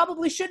 which he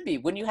probably should be.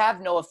 When you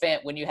have Noah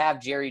Fant, when you have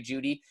Jerry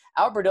Jeudy,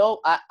 Albert O,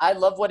 I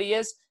love what he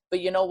is. But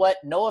you know what?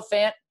 Noah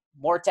Fant,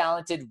 more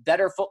talented,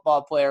 better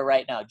football player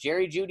right now.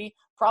 Jerry Jeudy,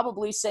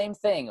 probably same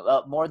thing,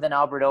 more than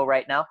Albert O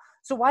right now.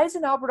 So why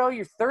isn't Albert O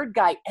your 3rd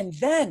guy? And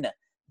then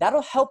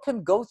that'll help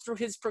him go through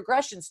his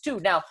progressions too.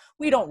 Now,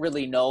 we don't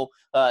really know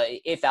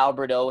if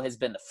Albert O has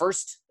been the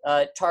first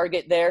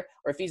target there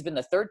or if he's been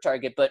the 3rd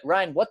target. But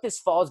Ryan, what this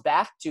falls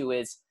back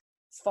to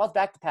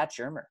Pat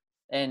Shurmur.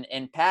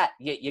 And Pat,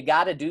 you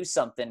got to do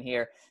something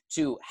here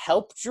to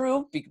help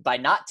Drew by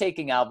not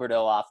taking Albert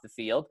O off the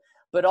field,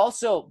 but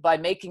also by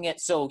making it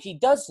so he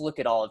does look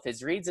at all of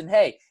his reads. And,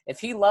 hey,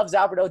 if he loves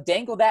Albert O,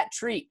 dangle that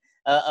treat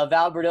of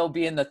Albert O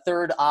being the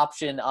 3rd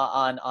option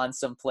on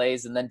some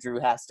plays, and then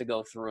Drew has to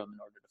go through him in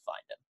order to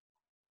find him.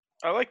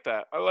 I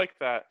like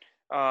that.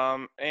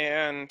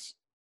 And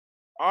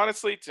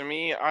honestly, to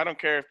me, I don't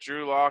care if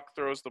Drew Lock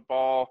throws the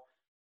ball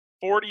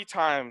 40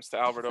 times to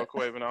Albert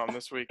Okwuegbunam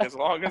this week, as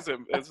long as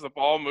the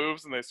ball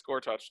moves and they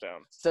score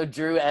touchdowns. So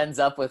Drew ends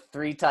up with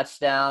 3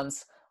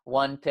 touchdowns,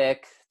 1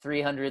 pick,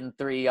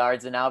 303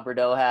 yards, and Albert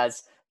O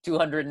has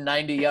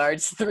 290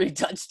 yards, 3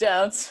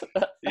 touchdowns.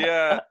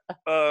 Yeah.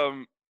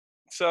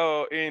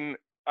 So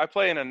I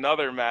play in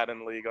another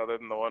Madden league other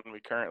than the one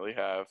we currently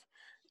have,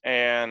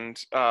 and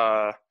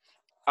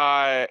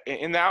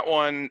in that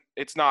one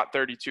it's not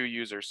 32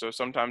 users. So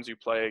sometimes you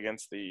play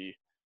against the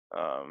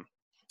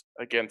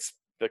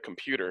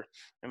computer.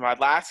 In my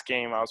last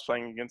game, I was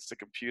playing against the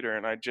computer,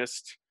 and I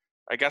guess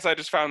I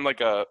just found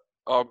like a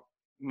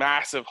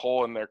massive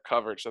hole in their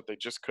coverage that they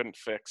just couldn't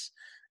fix.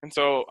 And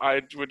so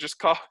I just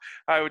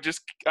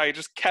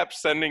kept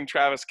sending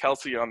Travis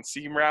Kelce on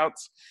seam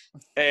routes,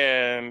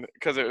 and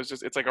because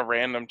it's like a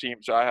random team.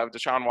 So I have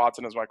Deshaun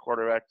Watson as my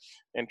quarterback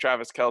and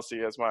Travis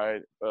Kelce as my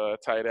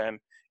tight end,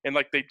 and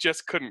like they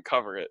just couldn't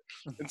cover it.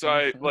 And so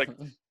I like,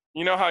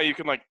 you know how you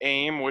can like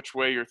aim which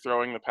way you're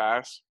throwing the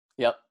pass?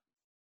 Yep.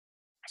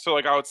 So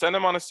like I would send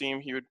him on a seam,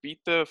 he would beat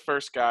the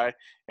first guy,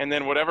 and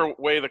then whatever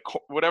way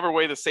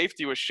the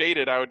safety was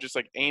shaded, I would just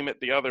like aim it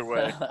the other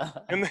way,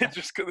 and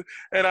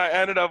and I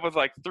ended up with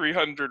like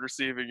 300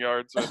 receiving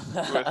yards with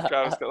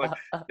Travis. Like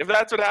if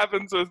that's what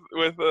happens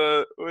with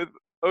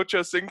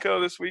Ocho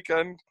Cinco this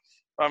weekend,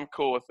 I'm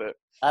cool with it.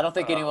 I don't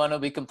think anyone will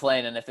be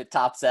complaining if it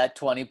tops that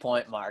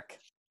 20-point mark.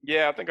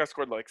 Yeah, I think I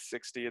scored like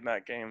 60 in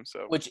that game.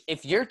 So, which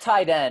if your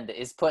tight end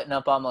is putting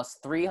up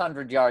almost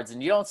 300 yards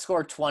and you don't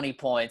score 20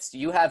 points,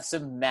 you have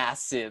some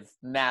massive,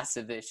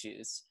 massive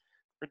issues.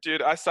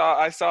 Dude, I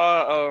saw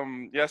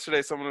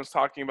yesterday someone was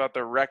talking about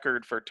the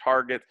record for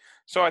target.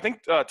 So I think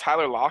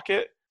Tyler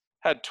Lockett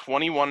had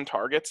 21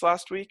 targets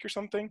last week or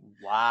something.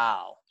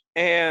 Wow.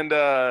 And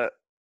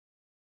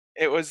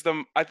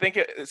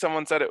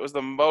someone said it was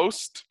the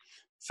most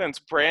since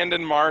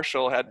Brandon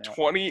Marshall had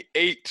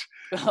 28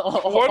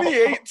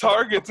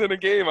 targets in a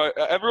game.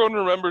 Everyone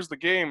remembers the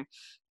game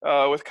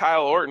with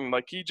Kyle Orton.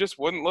 Like, he just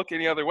wouldn't look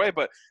any other way.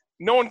 But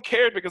no one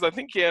cared because I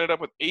think he ended up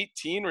with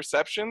 18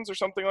 receptions or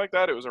something like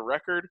that. It was a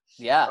record.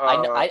 Yeah,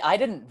 I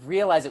didn't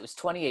realize it was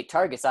 28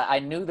 targets. I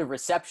knew the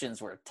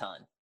receptions were a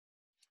ton.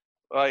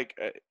 Like,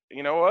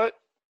 you know what?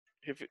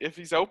 If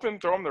he's open,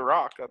 throw him the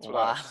rock. That's what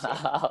I have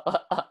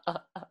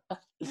to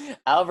say.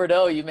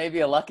 Alberto, you may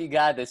be a lucky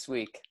guy this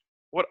week.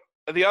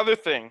 The other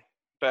thing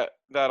that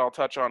I'll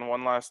touch on,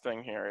 one last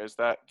thing here, is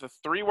that the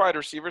 3 wide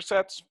receiver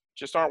sets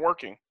just aren't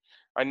working.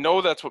 I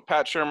know that's what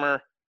Pat Shurmur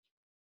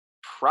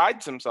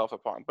prides himself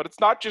upon, but it's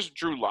not just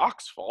Drew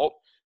Lock's fault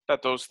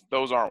that those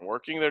aren't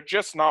working. They're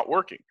just not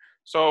working.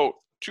 So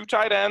 2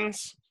 tight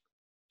ends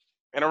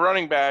and a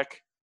running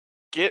back,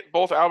 get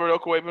both Albert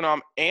Okwuegbunam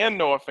and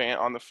Noah Fant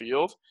on the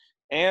field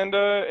and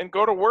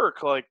go to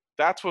work. Like,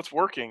 that's what's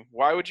working.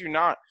 Why would you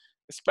not?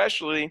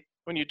 Especially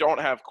when you don't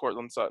have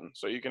Cortland Sutton.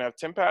 So you can have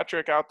Tim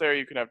Patrick out there.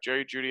 You can have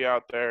Jerry Jeudy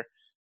out there.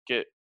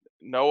 Get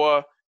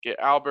Noah, get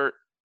Albert,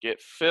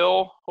 get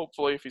Phil,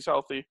 hopefully if he's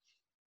healthy.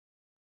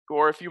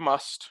 Or if you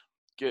must,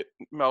 get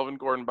Melvin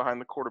Gordon behind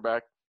the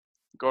quarterback.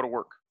 Go to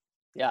work.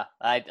 Yeah,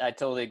 I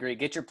totally agree.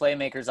 Get your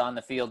playmakers on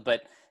the field,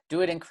 but do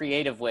it in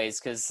creative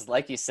ways because,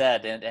 like you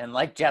said, and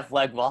like Jeff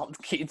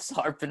Legwald keeps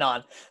harping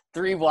on,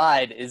 3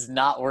 wide is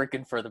not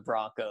working for the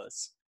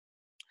Broncos.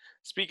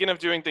 Speaking of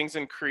doing things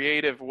in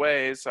creative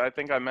ways, I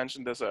think I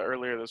mentioned this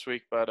earlier this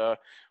week, but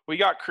we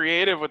got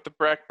creative with the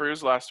Breck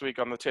Brews last week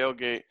on the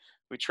tailgate.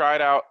 We tried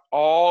out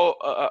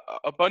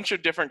a bunch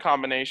of different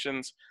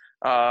combinations,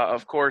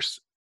 of course,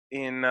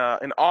 in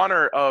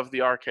honor of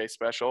the RK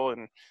special.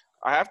 And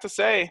I have to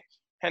say,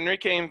 Henry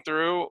came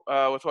through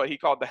with what he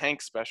called the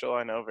Hank special.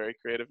 I know, very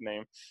creative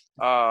name.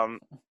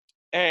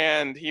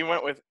 And he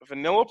went with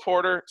vanilla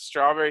porter,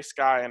 strawberry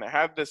sky, and it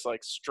had this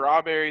like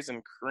strawberries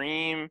and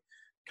cream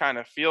kind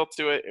of feel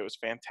to it. It was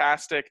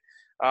fantastic.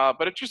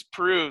 But it just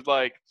proved,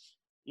 like,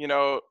 you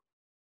know,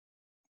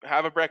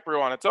 have a Breck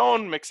Brew on its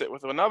own, mix it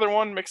with another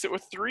one, mix it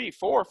with 3,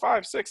 4,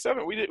 5, 6,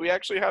 7. We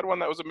actually had one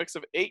that was a mix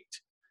of 8,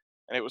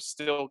 and it was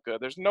still good.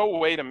 There's no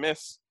way to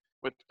miss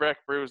with Breck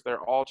Brews.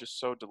 They're all just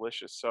so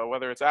delicious. So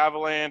whether it's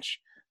Avalanche,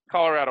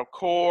 Colorado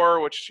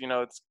Core, which, you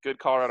know, it's good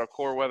Colorado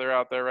Core weather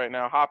out there right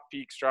now, Hop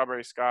Peak,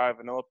 Strawberry Sky,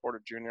 Vanilla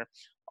Porter Jr.,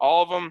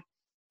 all of them,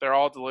 they're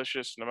all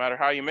delicious, no matter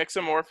how you mix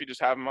them or if you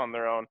just have them on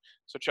their own.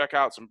 So check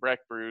out some Breck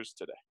Brews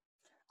today.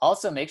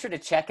 Also, make sure to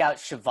check out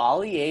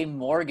Chevalier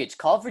Mortgage.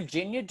 Call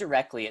Virginia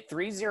directly at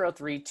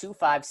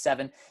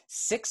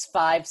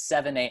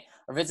 303-257-6578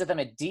 or visit them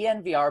at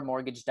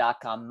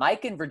DNVRmortgage.com.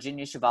 Mike and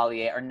Virginia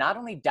Chevalier are not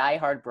only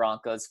diehard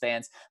Broncos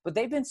fans, but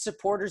they've been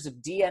supporters of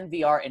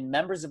DNVR and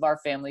members of our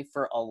family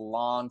for a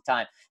long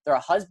time. They're a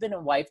husband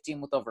and wife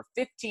team with over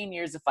 15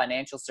 years of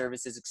financial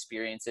services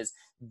experiences.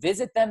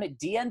 Visit them at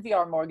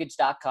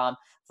DNVRmortgage.com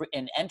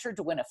and enter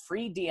to win a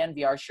free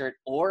DNVR shirt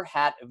or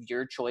hat of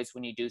your choice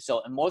when you do so.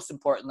 And most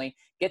importantly,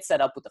 get set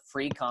up with a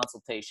free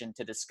consultation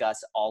to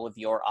discuss all of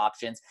your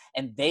options,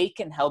 and they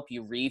can help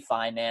you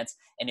refinance.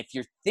 And if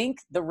you think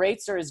the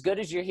rates are as good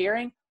as you're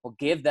hearing, well,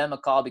 give them a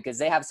call because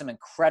they have some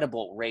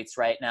incredible rates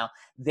right now.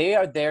 They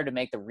are there to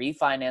make the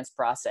refinance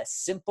process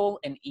simple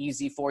and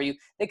easy for you.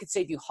 They could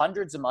save you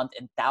hundreds a month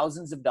and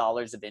thousands of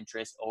dollars of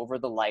interest over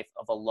the life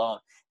of a loan.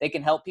 They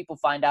can help people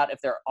find out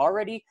if they're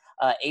already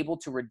able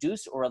to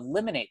reduce or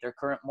eliminate their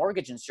current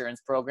mortgage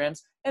insurance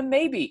programs, and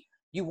maybe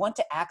you want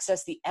to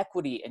access the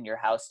equity in your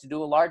house to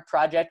do a large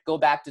project, go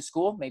back to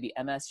school, maybe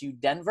MSU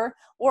Denver,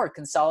 or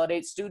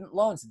consolidate student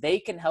loans. They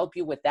can help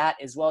you with that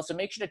as well. So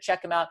make sure to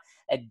check them out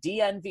at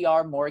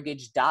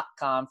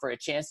DNVRmortgage.com for a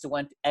chance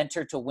to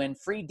enter to win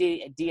free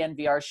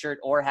DNVR shirt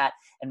or hat,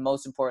 and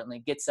most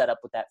importantly, get set up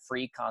with that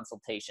free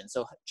consultation.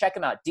 So check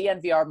them out,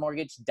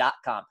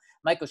 DNVRmortgage.com.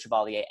 Michael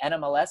Chevalier,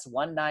 NMLS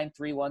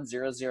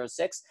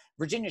 1931006.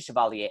 Virginia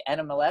Chevalier,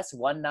 NMLS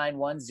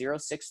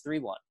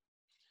 1910631.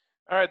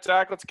 All right,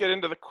 Zach, let's get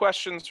into the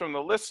questions from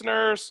the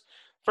listeners.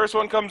 First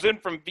one comes in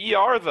from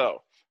VR,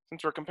 though.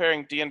 Since we're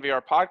comparing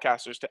DNVR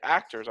podcasters to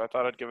actors, I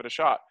thought I'd give it a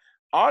shot.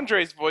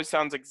 Andre's voice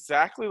sounds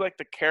exactly like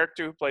the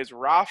character who plays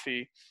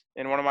Rafi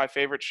in one of my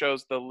favorite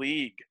shows, The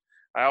League.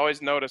 I always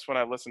notice when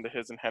I listen to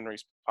his and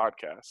Henry's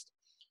podcast.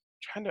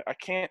 I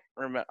can't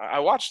remember. I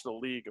watched the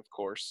league, of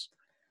course,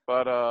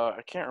 but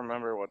I can't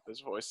remember what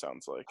this voice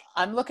sounds like.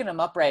 I'm looking him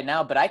up right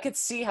now, but I could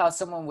see how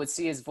someone would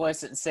see his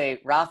voice and say,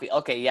 Rafi.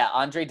 Okay, yeah,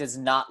 Andre does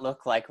not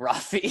look like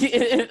Rafi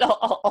at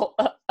all.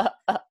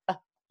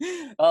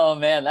 Oh,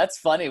 man, that's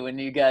funny when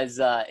you guys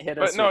hit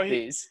us with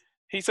these.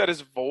 He said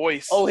his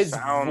voice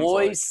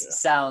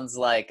sounds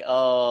like,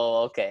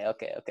 oh, okay.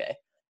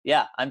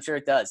 Yeah, I'm sure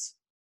it does.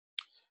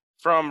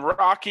 From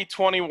Rocky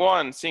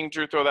 21, seeing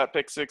Drew throw that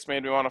pick six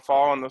made me want to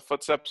follow in the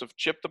footsteps of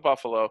Chip the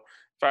Buffalo,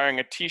 firing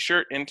a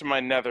T-shirt into my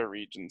nether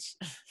regions.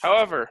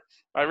 However,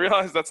 I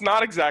realized that's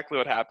not exactly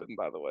what happened,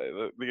 by the way.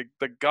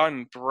 The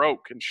gun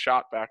broke and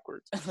shot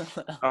backwards.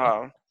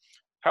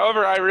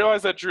 However, I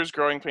realize that Drew's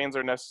growing pains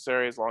are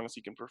necessary as long as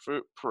he can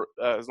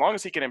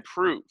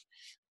improve.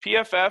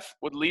 PFF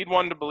would lead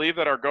one to believe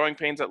that our growing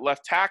pains at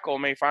left tackle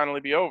may finally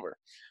be over.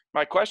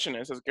 My question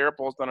is, has Garrett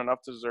Bowles done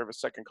enough to deserve a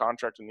second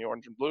contract in the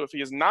orange and blue? If he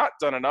has not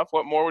done enough,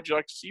 what more would you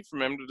like to see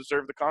from him to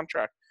deserve the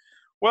contract?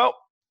 Well,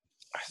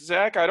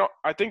 Zach,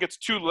 I think it's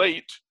too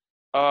late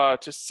to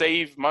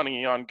save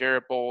money on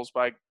Garrett Bowles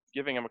by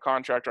giving him a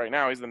contract right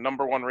now. He's the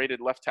number 1 rated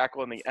left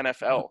tackle in the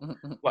NFL.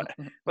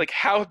 like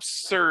how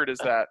absurd is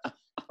that?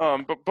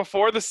 But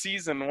before the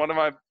season, one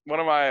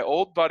of my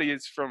old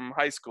buddies from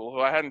high school, who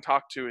I hadn't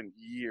talked to in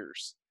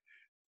years,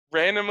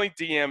 randomly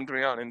DM'd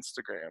me on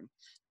Instagram,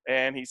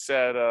 and he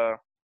said,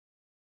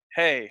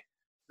 "Hey,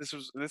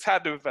 this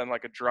had to have been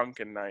like a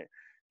drunken night."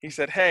 He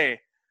said, "Hey,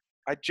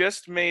 I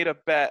just made a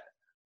bet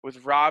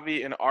with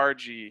Robbie and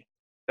RG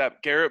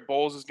that Garrett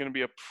Bowles is going to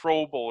be a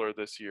Pro Bowler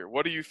this year.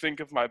 What do you think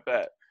of my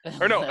bet?"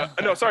 Or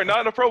no, sorry,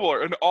 not a Pro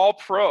Bowler, an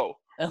All-Pro.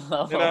 And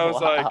I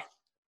was like,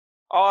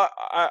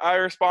 I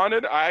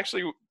responded, I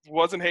actually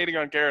wasn't hating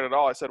on Garrett at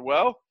all. I said,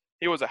 well,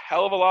 he was a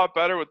hell of a lot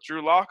better with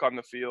Drew Lock on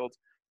the field,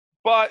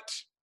 but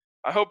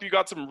I hope you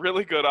got some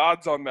really good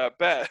odds on that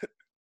bet.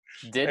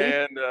 Did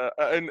he?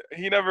 And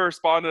he never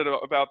responded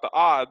about the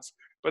odds,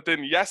 but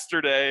then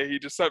yesterday he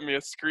just sent me a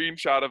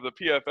screenshot of the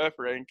PFF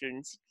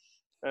rankings,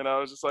 and I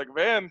was just like,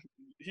 man,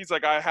 he's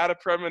like, I had a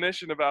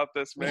premonition about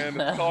this, man.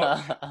 It's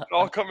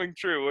all coming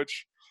true,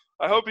 which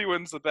I hope he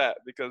wins the bet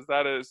because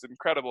that is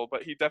incredible.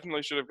 But he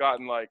definitely should have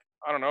gotten, like,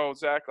 I don't know,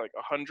 Zach, like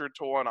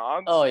 100-1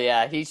 odds. Oh,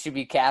 yeah. He should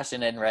be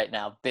cashing in right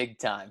now. Big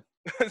time.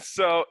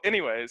 So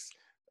anyways,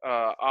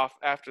 off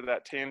after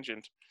that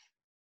tangent,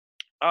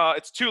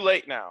 it's too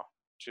late now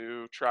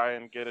to try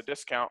and get a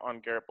discount on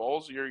Garrett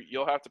Bowles.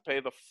 You'll have to pay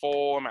the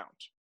full amount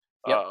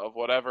of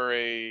whatever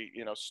a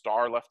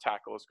star left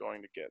tackle is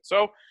going to get.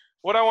 So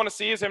what I want to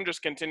see is him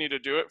just continue to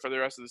do it for the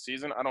rest of the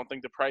season. I don't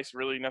think the price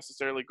really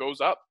necessarily goes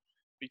up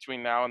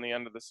between now and the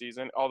end of the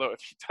season. Although if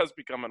he does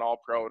become an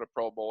All-Pro and a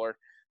Pro Bowler,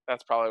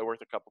 that's probably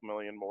worth a couple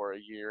million more a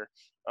year.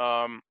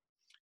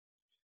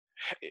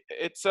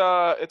 It's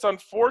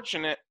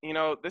unfortunate.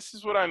 This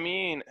is what I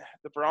mean.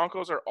 The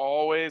Broncos are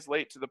always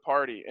late to the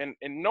party, and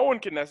no one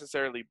can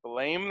necessarily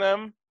blame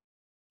them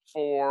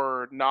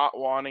for not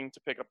wanting to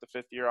pick up the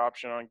fifth-year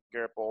option on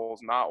Garrett Bowles,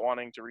 not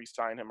wanting to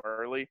re-sign him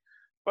early.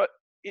 But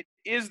it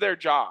is their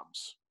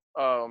jobs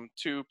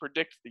to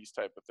predict these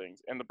type of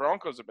things, and the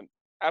Broncos have been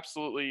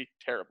absolutely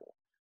terrible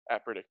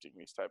at predicting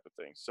these type of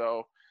things.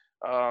 So,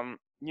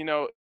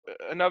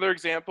 another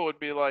example would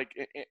be like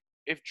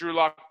if Drew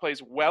Lock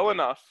plays well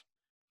enough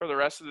for the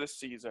rest of this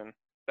season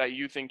that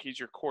you think he's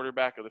your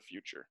quarterback of the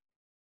future,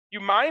 you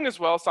might as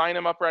well sign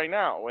him up right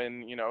now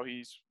when,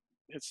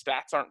 his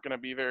stats aren't going to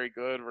be very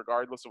good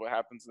regardless of what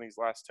happens in these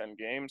last 10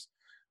 games.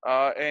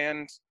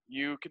 And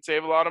you could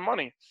save a lot of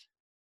money.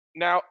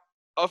 Now,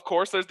 of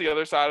course, there's the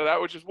other side of that,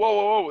 which is,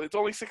 whoa, it's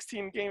only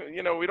 16 games.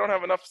 We don't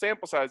have enough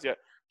sample size yet,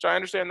 which I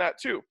understand that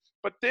too.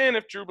 But then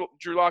if Drew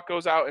Lock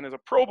goes out and is a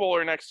Pro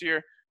Bowler next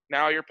year,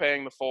 now you're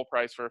paying the full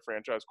price for a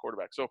franchise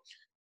quarterback. So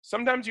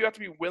sometimes you have to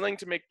be willing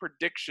to make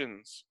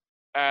predictions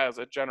as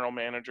a general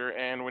manager.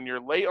 And when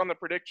you're late on the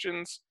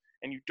predictions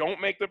and you don't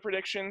make the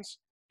predictions,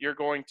 you're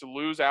going to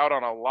lose out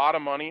on a lot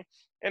of money.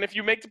 And if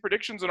you make the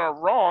predictions and are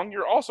wrong,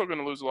 you're also going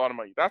to lose a lot of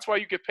money. That's why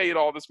you get paid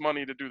all this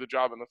money to do the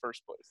job in the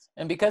first place.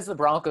 And because the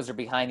Broncos are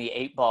behind the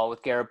 8 ball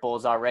with Garrett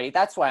Bowles already,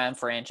 that's why I'm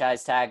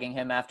franchise tagging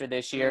him after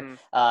this year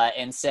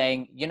and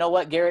saying, you know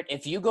what, Garrett,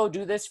 if you go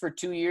do this for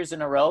 2 years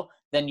in a row,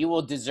 then you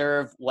will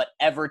deserve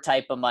whatever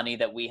type of money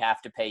that we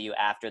have to pay you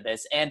after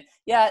this. And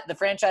yeah, the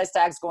franchise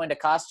tag's going to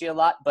cost you a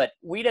lot, but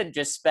we didn't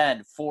just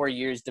spend 4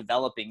 years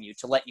developing you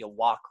to let you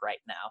walk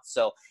right now.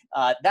 So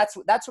that's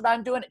what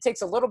I'm doing. It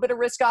takes a little bit of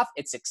risk off.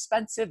 It's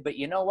expensive, but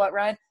you know what,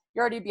 Ryan?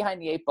 You're already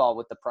behind the 8 ball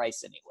with the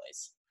price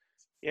anyways.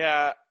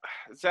 Yeah,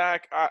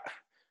 Zach,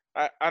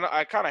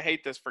 I kind of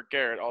hate this for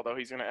Garrett, although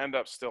he's going to end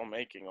up still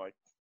making like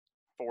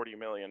 $40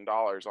 million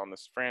on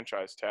this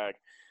franchise tag.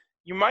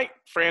 You might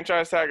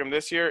franchise tag him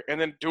this year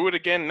and then do it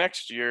again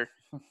next year.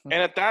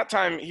 And at that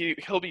time,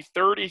 he'll be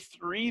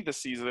 33 the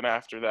season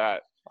after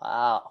that.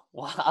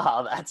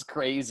 Wow, that's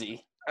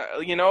crazy.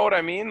 You know what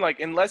I mean?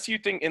 Like, unless you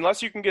can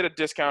get a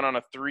discount on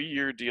a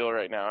 3-year deal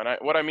right now. And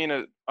what I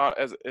mean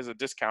as a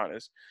discount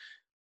is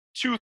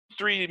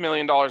 $2-3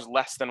 million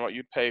less than what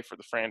you'd pay for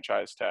the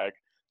franchise tag.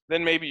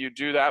 Then maybe you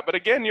do that. But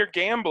again, you're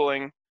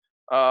gambling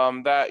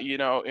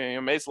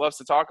that, Mace loves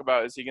to talk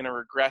about. Is he going to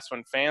regress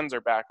when fans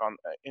are back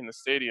in the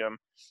stadium?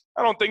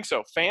 I don't think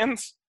so.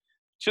 Fans,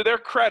 to their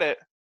credit,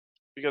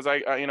 because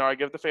I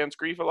give the fans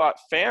grief a lot,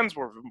 fans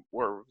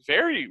were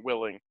very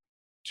willing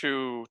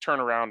to turn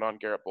around on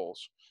Garrett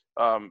Bowles.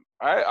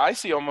 I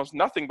see almost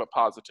nothing but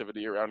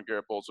positivity around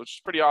Garrett Bowles, which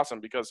is pretty awesome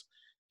because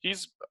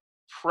he's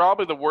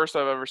probably the worst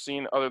I've ever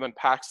seen other than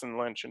Paxton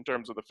Lynch in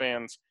terms of the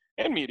fans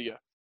and media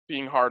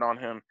being hard on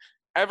him.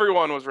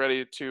 Everyone was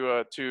ready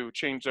to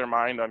change their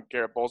mind on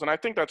Garrett Bowles, and I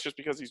think that's just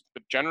because he's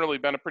generally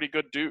been a pretty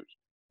good dude.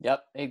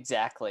 Yep,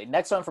 exactly.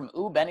 Next one from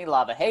Benny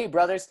Lava. Hey,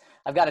 brothers,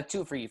 I've got a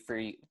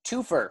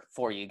twofer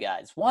for you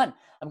guys. One,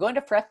 I'm going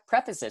to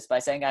preface this by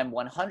saying I'm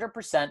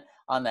 100%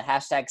 on the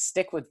hashtag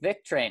stick with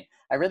Vic train.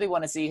 I really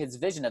want to see his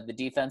vision of the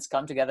defense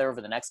come together over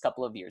the next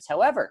couple of years.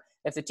 However,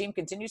 if the team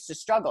continues to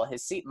struggle,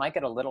 his seat might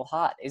get a little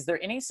hot. Is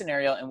there any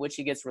scenario in which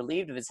he gets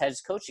relieved of his head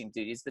coaching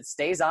duties but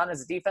stays on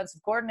as a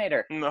defensive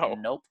coordinator? No.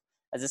 Nope.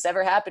 Has this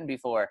ever happened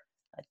before?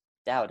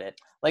 Doubt it.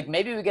 Like,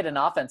 maybe we get an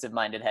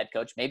offensive-minded head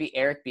coach, maybe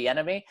Eric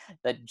Bieniemy,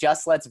 that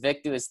just lets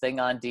Vic do his thing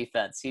on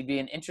defense. He'd be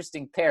an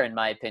interesting pair, in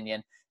my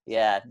opinion.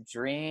 Yeah,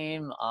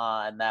 dream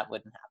on. That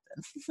wouldn't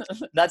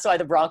happen. That's why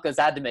the Broncos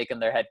had to make him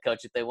their head coach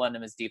if they wanted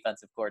him as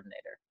defensive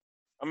coordinator.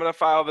 I'm going to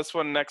file this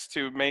one next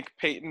to make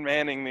Peyton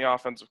Manning the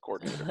offensive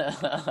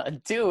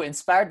coordinator. 2,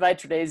 inspired by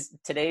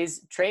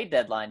today's trade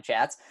deadline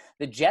chats,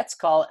 the Jets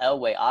call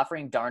Elway,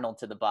 offering Darnold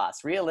to the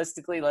boss.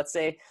 Realistically, let's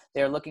say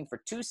they're looking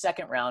for 2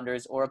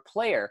 second-rounders or a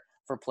player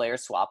for player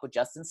swap with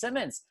Justin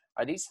Simmons.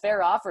 Are these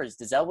fair offers?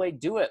 Does Elway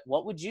do it?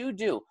 What would you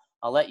do?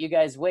 I'll let you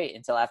guys wait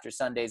until after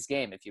Sunday's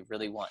game if you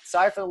really want.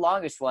 Sorry for the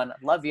longest one.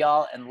 Love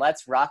y'all, and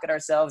let's rocket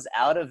ourselves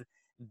out of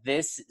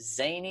this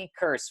zany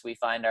curse we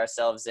find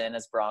ourselves in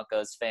as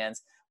Broncos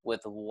fans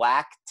with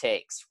whack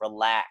takes.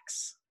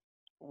 Relax.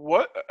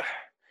 What?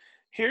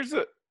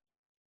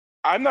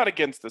 I'm not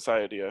against this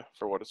idea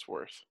for what it's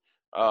worth.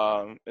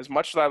 As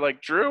much as I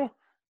like Drew,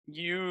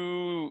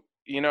 you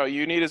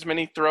need as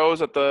many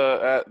throws at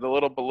the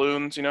little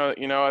balloons,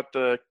 at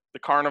the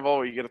carnival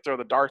where you get to throw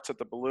the darts at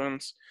the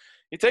balloons.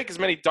 You take as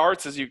many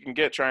darts as you can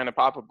get trying to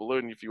pop a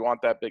balloon if you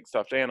want that big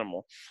stuffed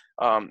animal.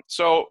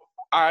 So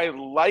I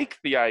like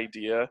the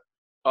idea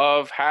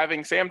of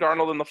having Sam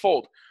Darnold in the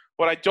fold.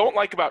 What I don't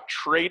like about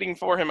trading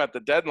for him at the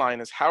deadline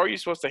is how are you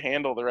supposed to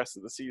handle the rest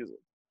of the season?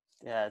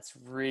 Yeah, it's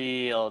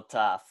real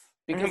tough.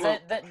 Because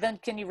then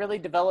can you really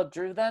develop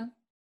Drew then?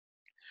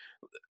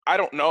 I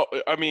don't know.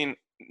 I mean,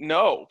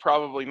 no,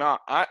 probably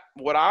not.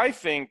 What I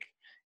think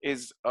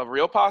is a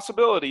real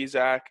possibility,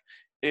 Zach,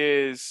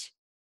 is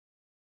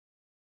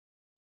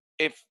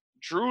if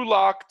Drew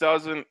Lock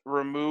doesn't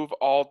remove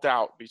all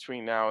doubt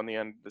between now and the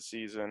end of the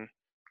season,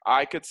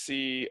 I could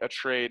see a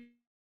trade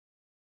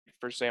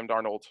for Sam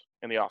Darnold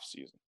in the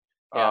offseason.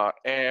 Yeah,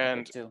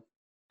 and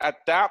at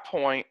that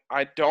point,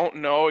 I don't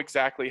know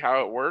exactly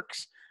how it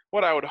works.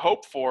 What I would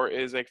hope for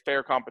is a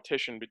fair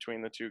competition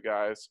between the two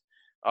guys.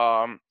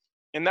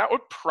 And that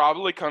would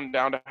probably come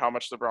down to how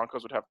much the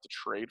Broncos would have to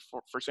trade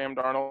for Sam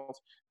Darnold.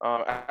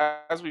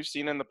 As we've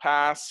seen in the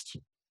past,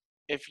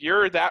 if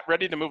you're that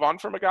ready to move on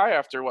from a guy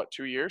after,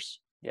 2 years?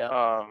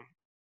 Yeah.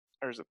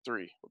 Or is it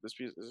 3? Is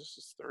this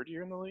his 3rd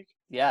year in the league?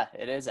 Yeah,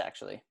 it is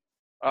actually.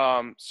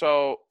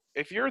 So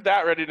if you're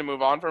that ready to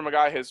move on from a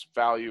guy, his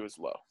value is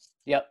low.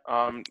 Yep.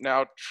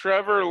 Now,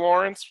 Trevor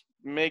Lawrence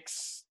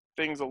makes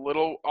things a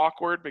little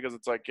awkward because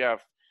it's like, yeah,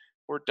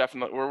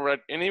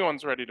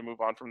 anyone's ready to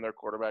move on from their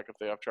quarterback if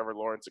they have Trevor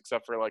Lawrence,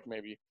 except for like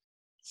maybe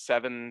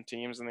 7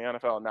 teams in the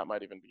NFL, and that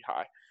might even be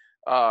high.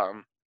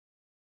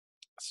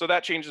 So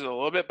that changes a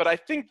little bit, but I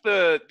think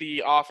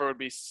the offer would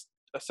be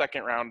a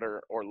second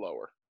rounder or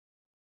lower.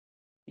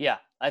 Yeah,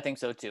 I think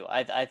so too.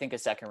 I think a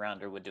second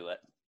rounder would do it.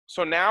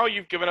 So now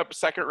you've given up a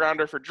second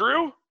rounder for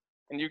Drew,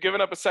 and you've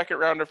given up a second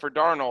rounder for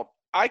Darnold.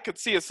 I could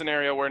see a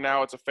scenario where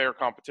now it's a fair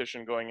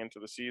competition going into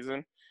the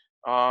season.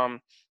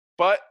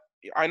 But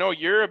I know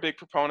you're a big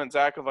proponent,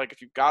 Zach, of like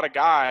if you've got a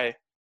guy,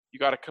 you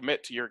got to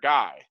commit to your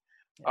guy.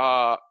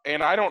 Yeah.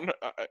 And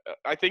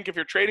I think if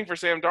you're trading for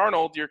Sam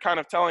Darnold, you're kind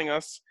of telling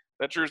us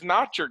that Drew's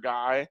not your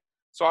guy.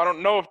 So I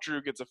don't know if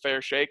Drew gets a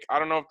fair shake. I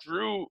don't know if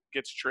Drew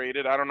gets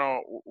traded. I don't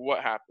know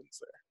what happens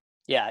there.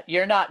 Yeah,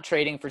 you're not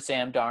trading for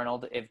Sam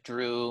Darnold if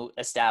Drew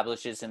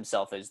establishes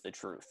himself as the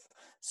truth.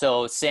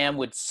 So Sam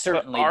would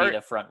certainly be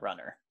the front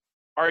runner.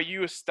 Are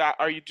you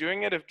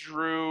doing it if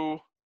Drew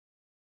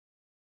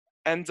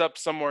ends up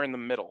somewhere in the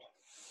middle?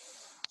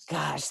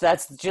 Gosh,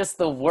 that's just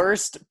the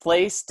worst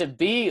place to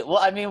be. Well,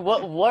 I mean,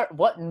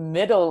 what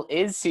middle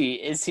is he?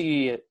 Is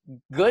he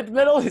good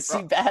middle? Is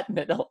he bad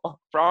middle?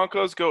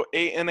 Broncos go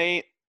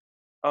 8-8.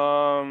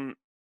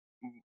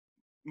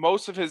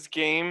 Most of his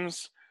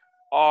games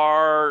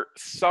are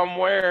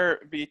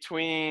somewhere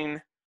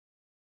between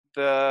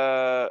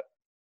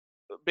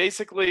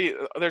basically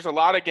there's a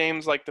lot of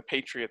games like the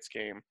Patriots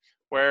game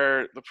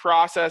where the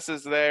process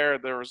is there,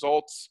 the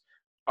results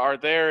are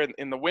there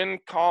in the win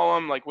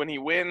column. Like when he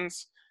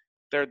wins,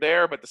 they're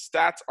there, but the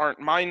stats aren't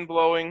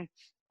mind-blowing.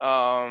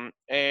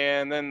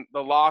 And then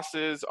the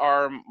losses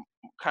are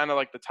kind of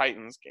like the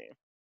Titans game.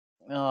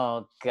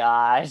 Oh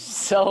gosh,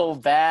 so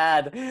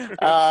bad.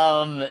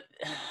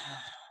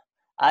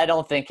 I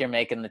don't think you're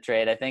making the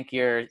trade. I think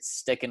you're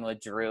sticking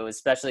with Drew,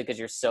 especially because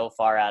you're so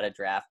far out of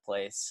draft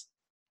place.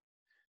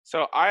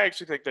 So I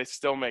actually think they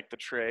still make the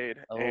trade,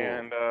 Oh.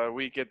 and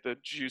we get the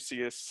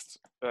juiciest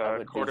That would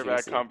be quarterback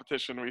juicy.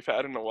 competition we've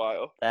had in a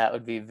while. That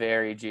would be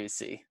very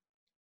juicy.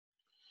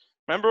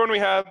 Remember when we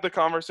had the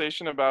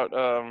conversation about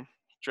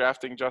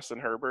drafting Justin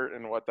Herbert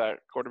and what that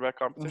quarterback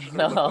competition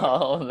would look like?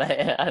 Oh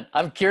man,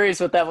 I'm curious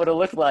what that would have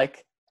looked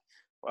like.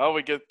 Well,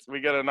 we get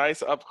a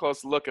nice up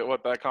close look at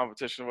what that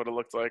competition would have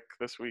looked like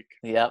this week.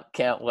 Yep,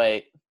 can't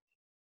wait.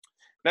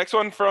 Next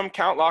one from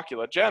Count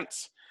Locula.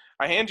 Gents,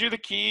 I hand you the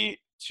key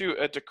to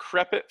a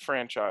decrepit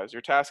franchise.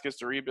 Your task is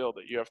to rebuild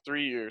it. You have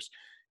 3 years.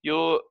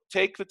 You'll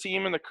take the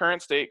team in the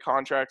current state,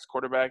 contracts,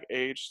 quarterback,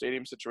 age,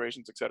 stadium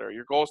situations, etc.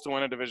 Your goal is to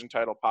win a division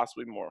title,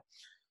 possibly more.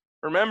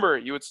 Remember,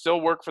 you would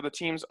still work for the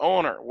team's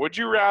owner. Would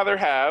you rather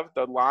have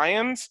the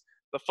Lions,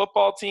 the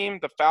football team,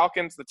 the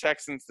Falcons, the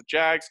Texans, the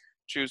Jags?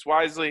 Choose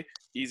wisely.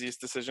 Easiest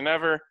decision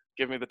ever.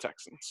 Give me the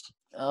Texans.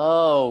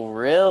 Oh,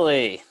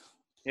 really?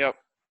 Yep.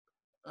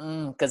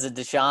 Because of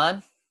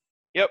Deshaun?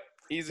 Yep.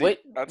 Easy.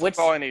 That's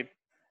all I need.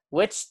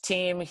 Which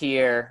team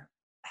here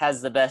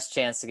has the best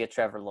chance to get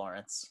Trevor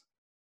Lawrence?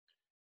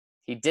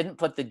 He didn't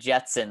put the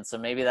Jets in, so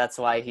maybe that's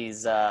why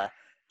he's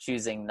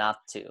choosing not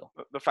to.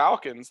 The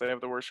Falcons, they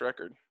have the worst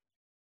record.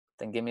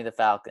 Then give me the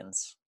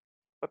Falcons.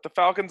 But the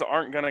Falcons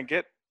aren't going to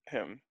get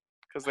him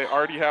because they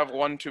already have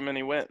one too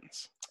many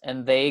wins.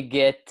 And they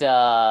get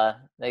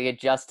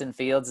Justin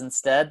Fields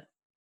instead?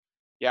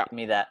 Yeah. Give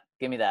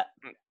me that.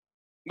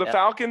 The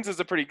Falcons is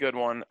a pretty good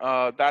one.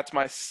 That's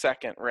my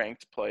second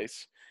ranked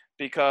place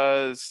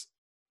because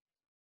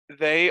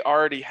they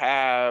already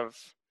have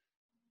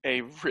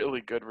a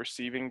really good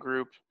receiving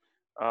group.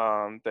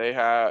 They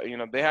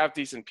have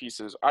decent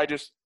pieces. I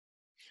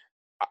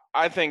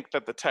think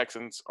that the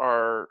Texans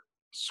are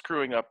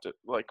screwing up to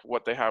like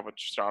what they have with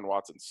Deshaun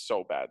Watson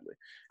so badly.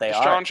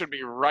 Deshaun should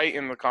be right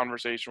in the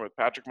conversation with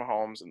Patrick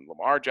Mahomes and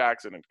Lamar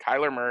Jackson and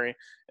Kyler Murray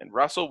and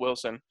Russell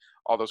Wilson.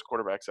 All those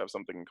quarterbacks have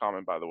something in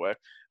common, by the way.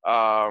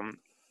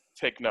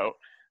 Take note.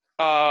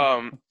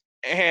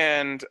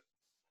 And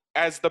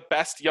as the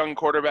best young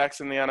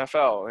quarterbacks in the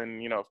NFL.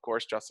 And, of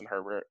course, Justin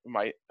Herbert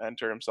might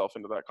enter himself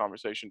into that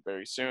conversation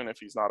very soon if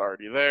he's not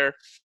already there.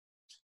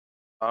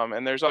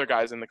 And there's other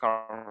guys in the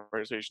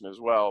conversation as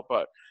well.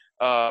 But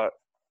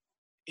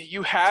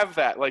you have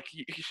that. Like,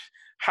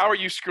 how are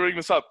you screwing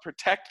this up?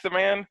 Protect the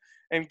man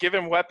and give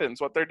him weapons.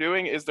 What they're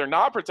doing is they're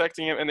not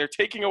protecting him, and they're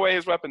taking away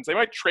his weapons. They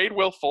might trade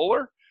Will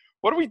Fuller.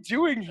 What are we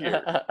doing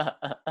here?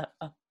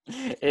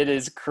 It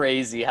is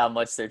crazy how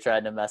much they're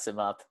trying to mess him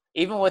up,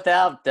 even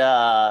without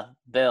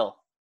Bill.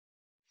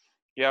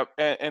 Yep.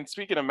 And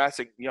speaking of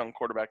messing young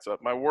quarterbacks up,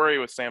 my worry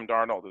with Sam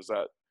Darnold is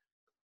that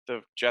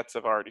the Jets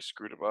have already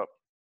screwed him up.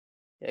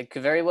 It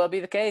could very well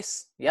be the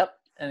case. Yep.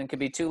 And it could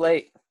be too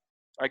late.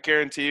 I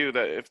guarantee you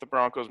that if the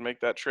Broncos make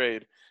that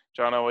trade,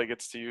 John Elway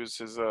gets to use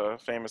his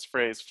famous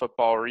phrase,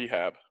 football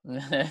rehab.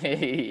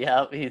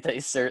 Yep, they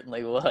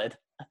certainly would.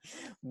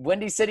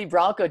 Windy City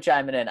Bronco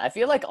chiming in. I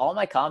feel like all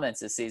my comments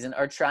this season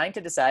are trying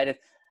to decide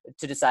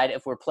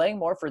if we're playing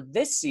more for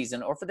this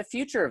season or for the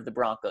future of the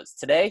Broncos.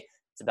 Today,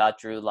 it's about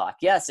Drew Lock.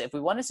 Yes, if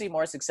we want to see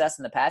more success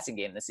in the passing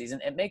game this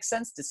season, it makes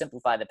sense to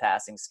simplify the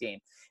passing scheme.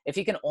 If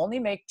he can only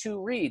make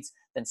 2 reads,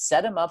 then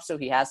set him up so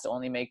he has to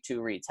only make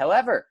 2 reads.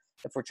 However,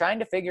 if we're trying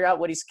to figure out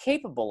what he's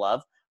capable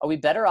of, are we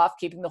better off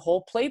keeping the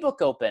whole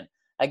playbook open?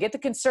 I get the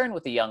concern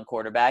with the young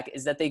quarterback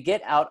is that they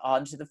get out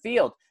onto the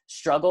field,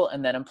 struggle,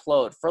 and then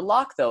implode. For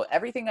Locke, though,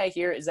 everything I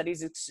hear is that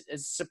he's a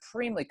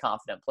supremely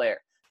confident player.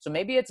 So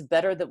maybe it's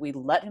better that we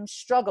let him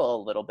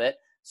struggle a little bit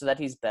so that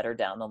he's better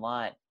down the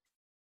line.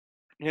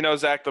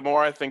 Zach, the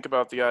more I think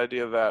about the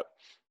idea that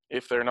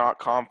if they're not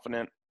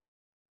confident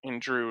in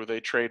Drew, they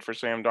trade for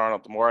Sam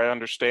Darnold, the more I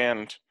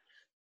understand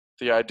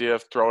the idea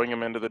of throwing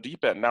him into the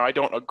deep end. Now, I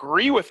don't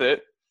agree with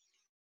it,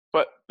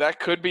 but that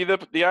could be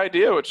the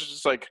idea, which is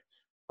just like,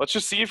 let's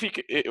just see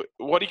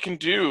what he can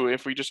do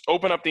if we just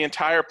open up the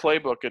entire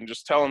playbook and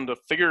just tell him to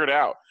figure it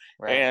out.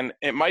 Right. And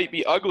it might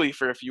be ugly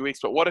for a few weeks,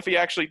 but what if he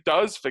actually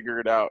does figure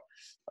it out?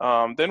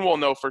 Then we'll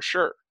know for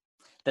sure.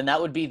 Then that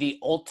would be the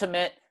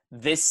ultimate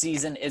this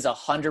season is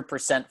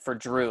 100% for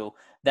Drew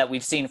that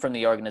we've seen from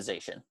the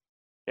organization.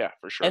 Yeah,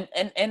 for sure.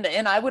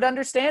 And I would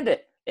understand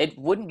it. It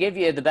wouldn't give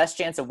you the best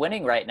chance of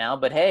winning right now,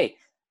 but hey,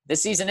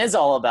 this season is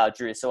all about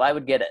Drew, so I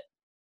would get it.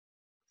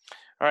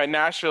 All right,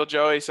 Nashville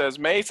Joey says,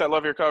 Mace, I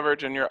love your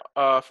coverage and your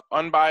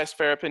unbiased,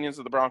 fair opinions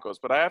of the Broncos.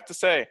 But I have to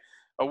say,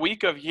 a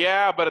week of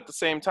yeah, but at the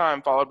same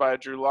time, followed by a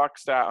Drew Lock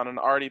stat on an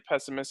already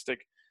pessimistic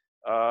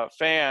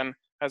fan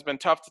has been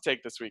tough to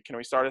take this week. Can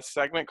we start a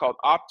segment called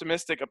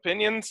Optimistic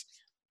Opinions?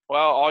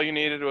 Well, all you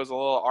needed was a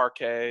little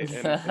RK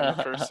in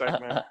the first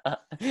segment.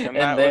 And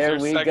there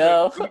we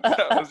go.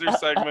 That was your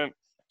segment.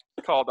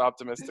 called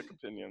optimistic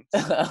opinions.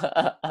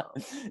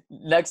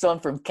 Next one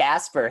from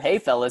Casper. Hey,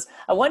 fellas.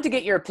 I want to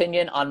get your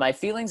opinion on my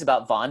feelings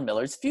about Von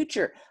Miller's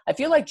future. I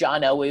feel like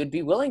John Elway would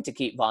be willing to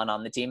keep Von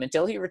on the team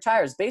until he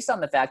retires based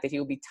on the fact that he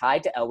will be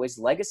tied to Elway's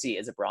legacy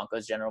as a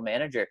Broncos general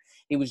manager.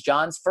 He was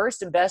John's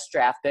first and best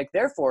draft pick.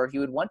 Therefore, he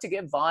would want to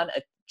give Von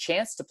a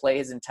chance to play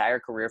his entire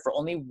career for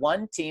only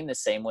one team the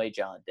same way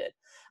John did.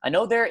 I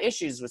know there are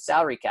issues with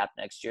salary cap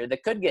next year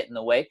that could get in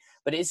the way,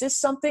 but is this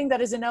something that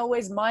is in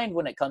Elway's mind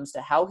when it comes to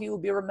how he will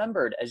be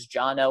remembered as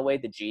John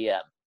Elway, the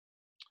GM?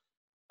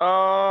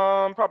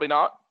 Probably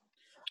not.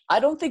 I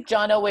don't think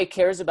John Elway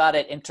cares about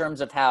it in terms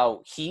of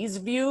how he's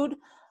viewed,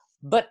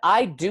 but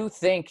I do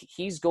think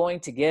he's going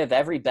to give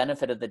every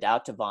benefit of the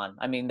doubt to Von.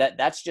 I mean,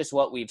 that's just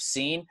what we've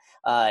seen.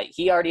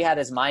 He already had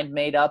his mind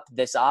made up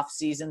this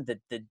offseason,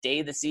 the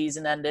day the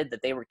season ended,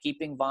 that they were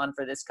keeping Von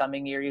for this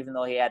coming year, even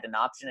though he had an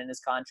option in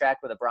his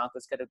contract where the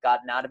Broncos could have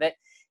gotten out of it.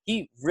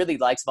 He really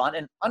likes Von,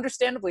 and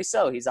understandably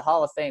so. He's a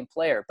Hall of Fame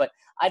player, but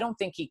I don't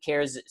think he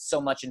cares so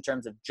much in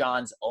terms of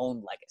John's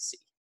own legacy.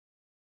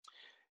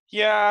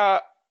 Yeah,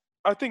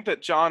 I think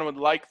that John would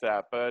like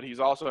that, but he's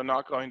also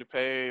not going to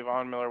pay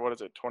Von Miller,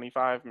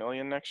 $25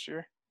 million next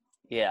year?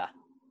 Yeah.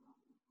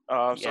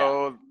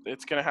 So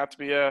it's going to have to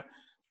be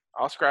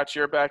I'll scratch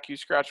your back, you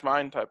scratch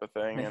mine type of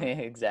thing. And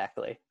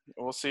exactly.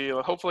 we'll see.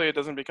 Hopefully it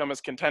doesn't become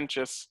as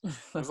contentious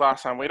as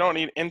last time. We don't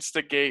need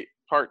Instigate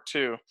Part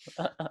 2.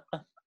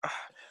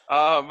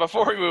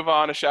 Before we move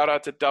on, a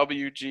shout-out to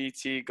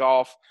WGT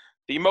Golf,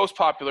 the most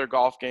popular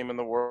golf game in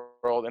the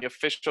world and the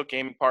official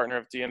gaming partner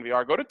of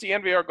DNVR. Go to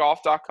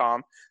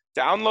dnvrgolf.com.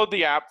 Download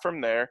the app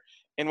from there,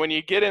 and when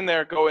you get in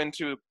there, go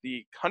into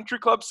the Country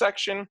Club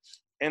section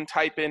and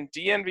type in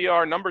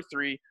DNVR number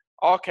 3,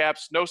 all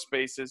caps, no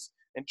spaces,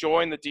 and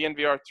join the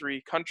DNVR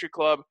 3 Country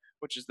Club,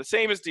 which is the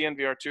same as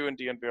DNVR 2 and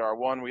DNVR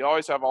 1. We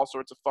always have all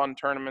sorts of fun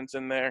tournaments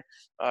in there.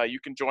 You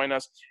can join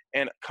us.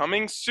 And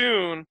coming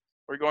soon,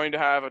 we're going to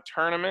have a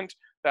tournament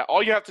that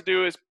all you have to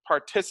do is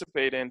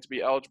participate in to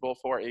be eligible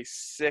for a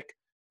sick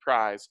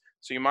prize.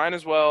 So you might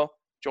as well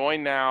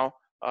join now.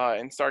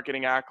 And start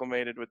getting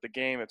acclimated with the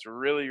game. It's a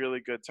really, really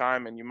good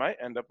time, and you might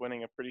end up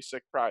winning a pretty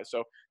sick prize.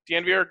 So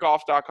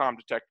DNVRgolf.com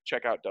to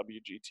check out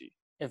WGT.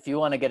 If you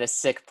want to get a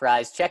sick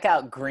prize, check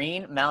out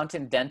Green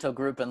Mountain Dental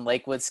Group in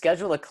Lakewood.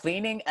 Schedule a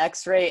cleaning,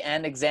 x-ray,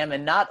 and exam,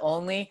 and not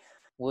only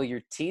will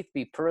your teeth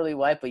be pearly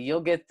white, but you'll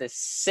get the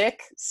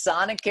sick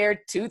Sonicare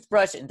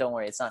toothbrush. And don't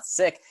worry, it's not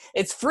sick.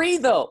 It's free,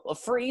 though. A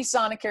free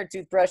Sonicare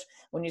toothbrush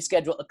when you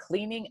schedule a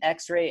cleaning,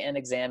 x-ray, and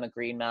exam at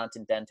Green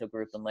Mountain Dental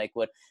Group in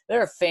Lakewood.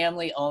 They're a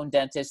family-owned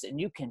dentist, and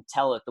you can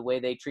tell it the way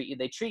they treat you.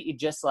 They treat you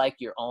just like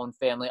your own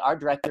family. Our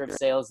director of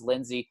sales,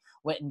 Lindsay,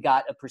 went and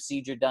got a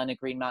procedure done at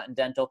Green Mountain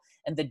Dental,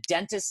 and the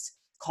dentist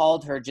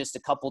called her just a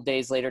couple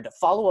days later to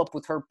follow up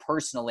with her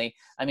personally.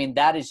 I mean,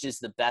 that is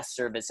just the best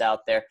service out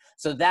there.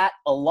 So that,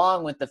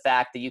 along with the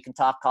fact that you can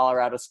talk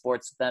Colorado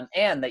sports with them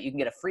and that you can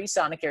get a free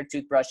Sonicare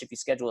toothbrush if you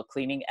schedule a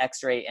cleaning,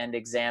 x-ray, and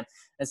exam,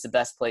 it's the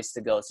best place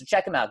to go. So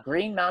check them out,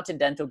 Green Mountain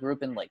Dental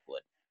Group in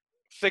Lakewood.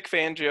 Thick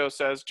Fangio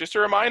says, just a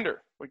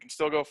reminder, we can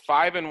still go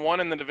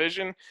 5-1 in the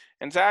division.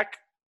 And Zach,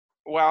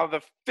 while the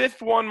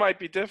fifth one might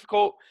be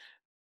difficult,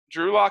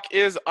 Drew Lock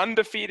is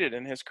undefeated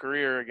in his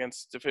career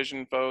against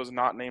division foes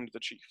not named the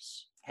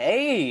Chiefs.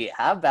 Hey,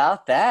 how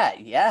about that?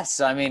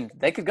 Yes, I mean,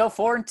 they could go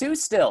 4-2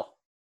 still.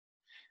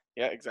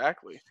 Yeah,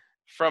 exactly.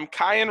 From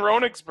Kyan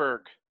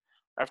Koenigsberg,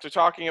 after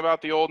talking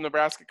about the old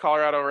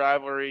Nebraska-Colorado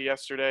rivalry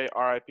yesterday,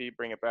 RIP,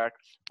 bring it back,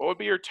 what would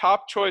be your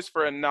top choice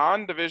for a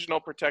non-divisional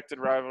protected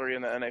rivalry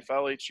in the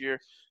NFL each year?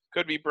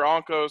 Could be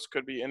Broncos,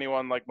 could be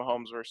anyone like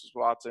Mahomes versus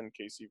Watson,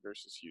 KC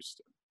versus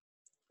Houston.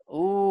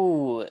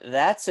 Ooh,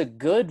 that's a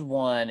good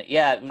one.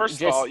 Yeah.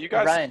 First of all, you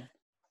guys Ryan,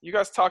 you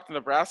guys talked to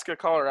Nebraska,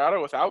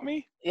 Colorado without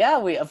me? Yeah,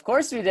 of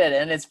course we did.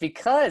 And it's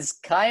because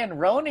Kyan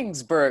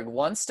Koenigsberg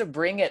wants to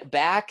bring it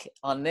back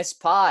on this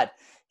pod.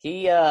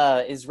 He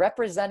is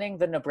representing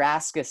the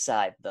Nebraska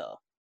side, though.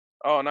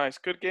 Oh, nice.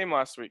 Good game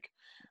last week.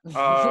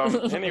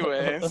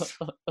 Anyways,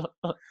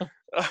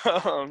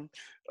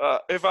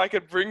 if I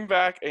could bring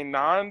back a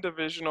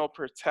non-divisional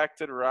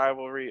protected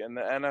rivalry in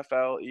the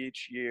NFL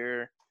each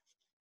year,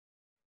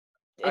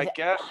 I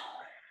guess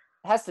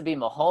it has to be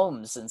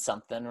Mahomes and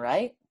something,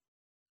 right?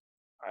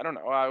 I don't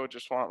know. I would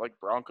just want like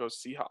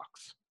Broncos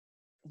Seahawks.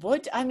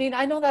 What? I mean,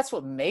 I know that's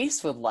what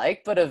Mace would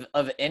like, but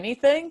of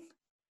anything,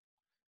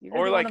 you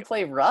really want to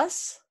play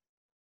Russ?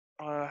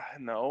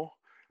 No.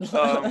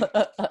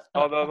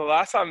 Although the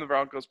last time the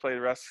Broncos played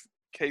Russ,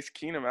 Case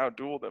Keenum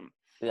outdueled him.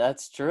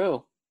 That's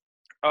true.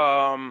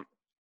 I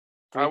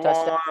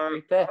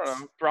want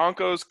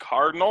Broncos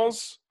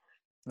Cardinals.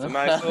 It's a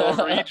nice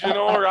little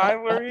regional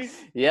rivalry.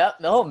 Yep.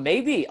 No,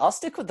 maybe. I'll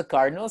stick with the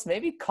Cardinals.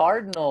 Maybe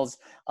Cardinals.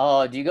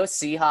 Oh, do you go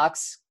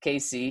Seahawks,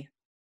 KC,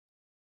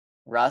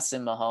 Russ,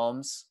 and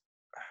Mahomes?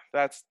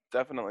 That's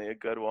definitely a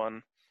good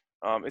one.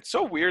 It's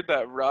so weird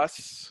that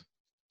Russ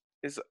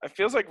it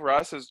feels like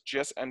Russ is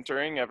just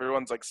entering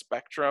everyone's like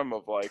spectrum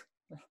of like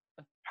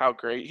how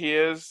great he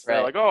is. Right.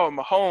 They're like, oh,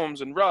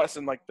 Mahomes and Russ,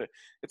 and like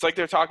it's like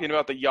they're talking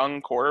about the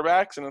young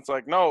quarterbacks, and it's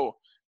like, no,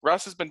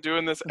 Russ has been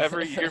doing this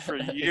every year for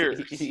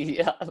years.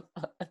 Yeah.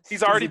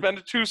 He's already been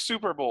to 2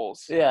 Super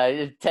Bowls. Yeah,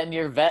 a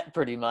 10-year vet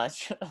pretty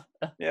much.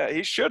 Yeah,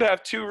 he should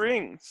have 2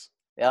 rings.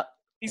 Yeah.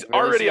 He's really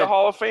already a should.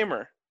 Hall of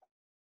Famer.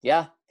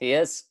 Yeah, he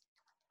is.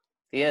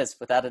 He is,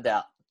 without a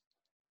doubt.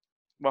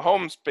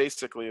 Mahomes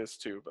basically is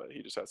too, but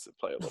he just has to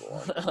play a little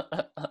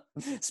longer.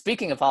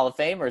 Speaking of Hall of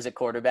Famers at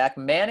quarterback,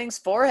 Manning's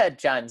forehead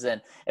chimes in.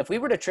 If we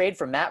were to trade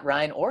for Matt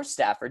Ryan or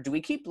Stafford, do we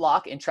keep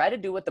Locke and try to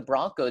do what the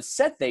Broncos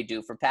said they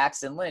do for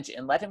Paxton Lynch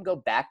and let him go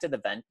back to the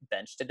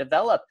bench to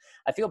develop?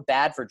 I feel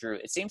bad for Drew.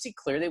 It seems he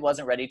clearly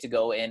wasn't ready to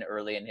go in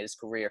early in his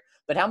career.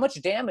 But how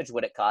much damage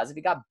would it cause if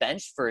he got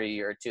benched for a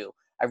year or two?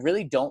 I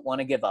really don't want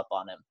to give up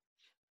on him.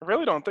 I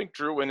really don't think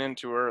Drew went in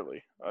too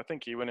early. I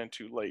think he went in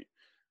too late.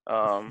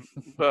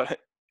 But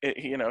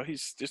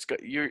he's just got,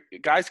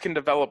 guys can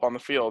develop on the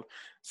field.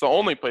 It's the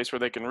only place where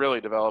they can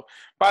really develop.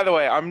 By the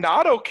way, I'm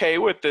not okay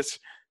with this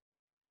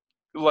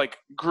like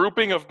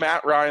grouping of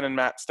Matt Ryan and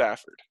Matt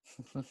Stafford,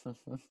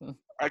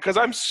 because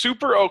I'm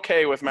super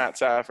okay with Matt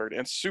Stafford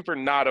and super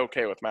not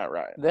okay with Matt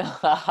Ryan.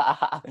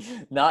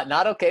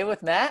 Not okay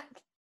with Matt?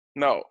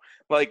 No,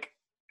 like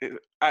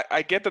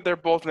I get that they're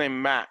both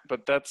named Matt,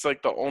 but that's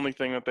like the only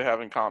thing that they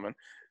have in common.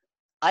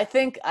 I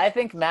think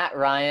Matt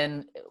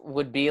Ryan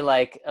would be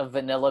like a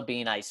vanilla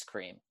bean ice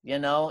cream.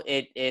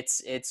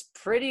 It's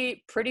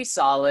pretty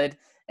solid,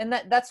 and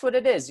that's what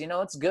it is.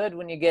 It's good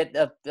when you get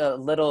a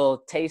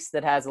little taste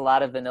that has a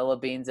lot of vanilla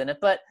beans in it.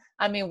 But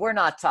I mean, we're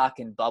not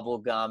talking bubble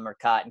gum or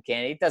cotton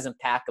candy. It doesn't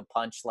pack a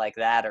punch like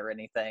that or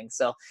anything.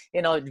 So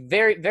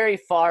very very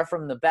far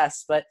from the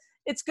best, but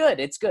it's good.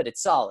 It's good.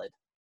 It's solid.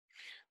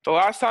 The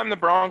last time the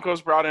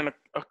Broncos brought in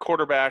a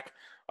quarterback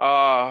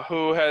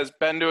who has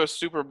been to a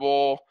Super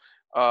Bowl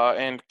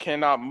and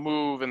cannot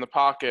move in the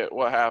pocket,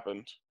 what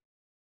happened?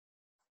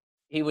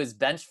 He was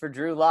benched for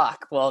Drew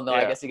Lock. Well, no,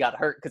 yeah. I guess he got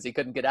hurt because he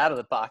couldn't get out of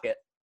the pocket.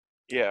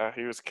 Yeah,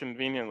 he was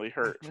conveniently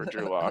hurt for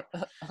Drew Lock.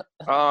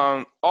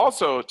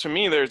 Also, to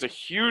me, there's a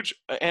huge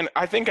 – and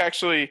I think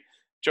actually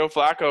Joe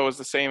Flacco is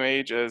the same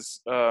age as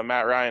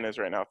Matt Ryan is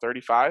right now,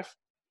 35.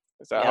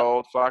 Is that how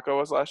old Flacco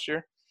was last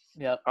year?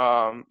 Yep.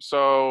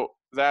 So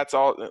that's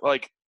all –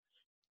 like –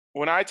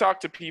 when I talk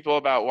to people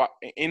about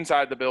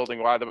inside the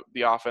building why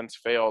the offense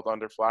failed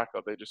under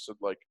Flacco, they just said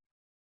like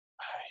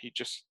he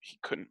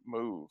couldn't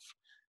move,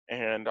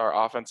 and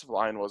our offensive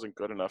line wasn't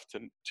good enough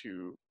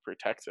to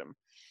protect him.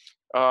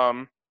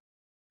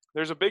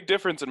 There's a big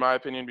difference in my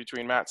opinion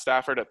between Matt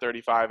Stafford at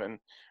 35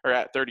 or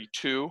at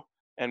 32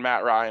 and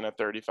Matt Ryan at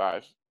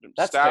 35.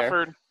 That's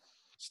fair.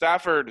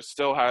 Stafford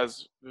still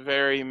has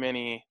very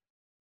many,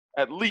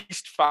 at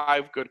least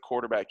 5 good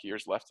quarterback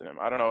years left in him.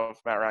 I don't know if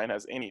Matt Ryan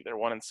has any. They're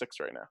 1-6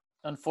 right now.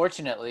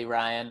 Unfortunately,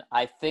 Ryan,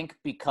 I think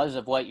because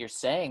of what you're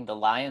saying, the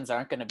Lions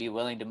aren't going to be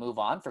willing to move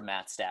on from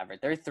Matt Stafford.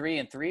 They're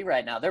 3-3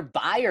 right now. They're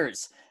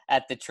buyers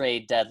at the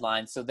trade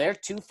deadline, so they're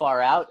too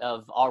far out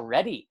of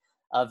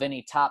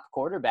any top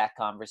quarterback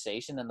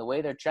conversation. And the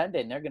way they're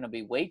trending, they're going to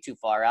be way too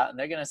far out, and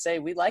they're going to say,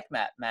 we like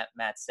Matt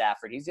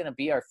Stafford. He's going to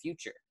be our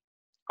future.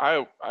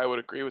 I would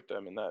agree with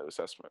them in that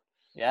assessment.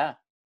 Yeah.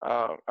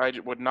 I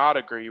would not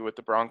agree with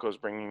the Broncos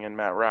bringing in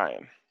Matt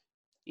Ryan.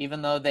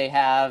 Even though they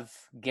have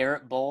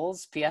Garrett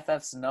Bowles,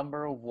 PFF's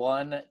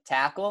 #1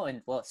 tackle.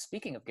 And, well,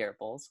 speaking of Garrett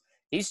Bowles,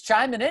 he's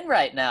chiming in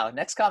right now.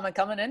 Next comment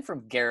coming in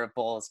from Garrett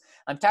Bowles.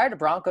 I'm tired of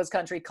Broncos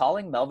country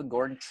calling Melvin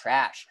Gordon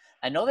trash.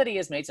 I know that he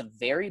has made some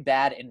very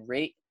bad and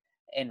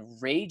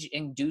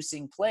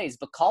rage-inducing plays,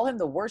 but call him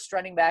the worst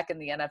running back in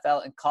the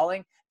NFL and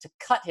calling to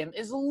cut him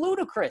is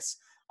ludicrous.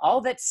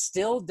 All that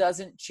still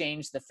doesn't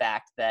change the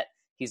fact that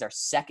he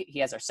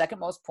has our second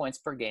most points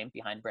per game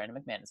behind Brandon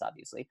McManus,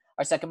 obviously.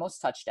 Our second most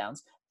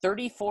touchdowns,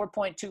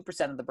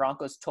 34.2% of the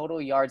Broncos'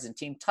 total yards and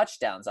team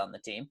touchdowns on the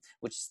team,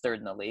 which is third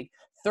in the league.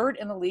 Third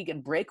in the league in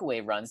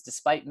breakaway runs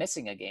despite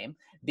missing a game,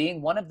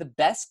 being one of the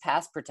best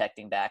pass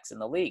protecting backs in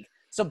the league.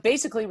 So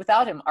basically,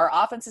 without him, our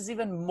offense is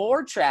even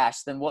more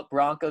trash than what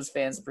Broncos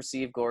fans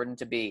perceive Gordon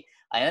to be.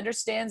 I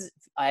understand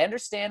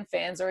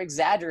fans are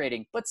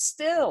exaggerating, but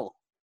still.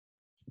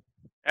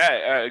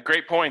 Yeah,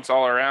 great points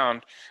all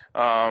around.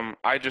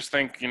 I just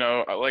think,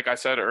 like I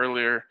said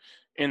earlier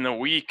in the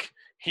week,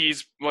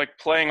 he's like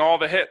playing all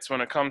the hits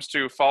when it comes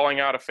to falling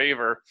out of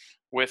favor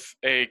with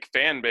a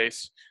fan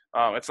base.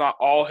 It's not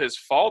all his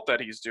fault that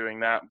he's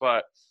doing that,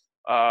 but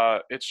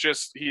it's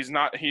just he's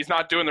not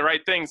doing the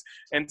right things.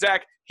 And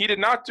Zach, he did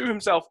not do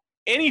himself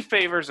any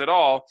favors at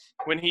all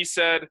when he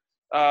said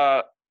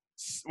that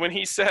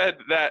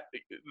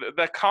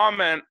the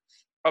comment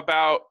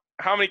about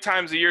how many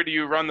times a year do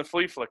you run the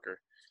flea flicker?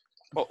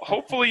 Well,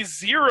 hopefully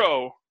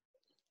zero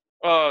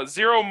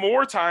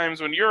more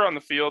times when you're on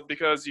the field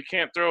because you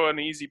can't throw an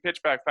easy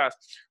pitch back pass.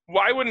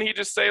 Why wouldn't he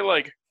just say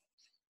like,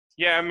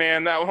 yeah,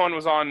 man, that one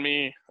was on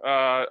me.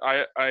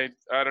 I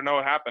don't know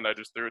what happened. I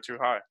just threw it too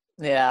high.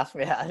 Yeah,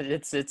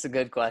 it's a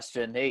good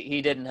question.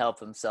 He didn't help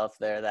himself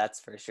there, that's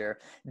for sure.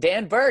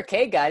 Dan Burke,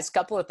 hey guys,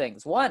 couple of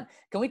things. One,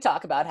 can we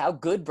talk about how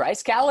good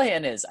Bryce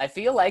Callahan is? I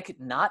feel like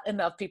not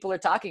enough people are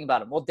talking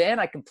about him. Well, Dan,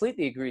 I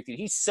completely agree with you.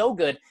 He's so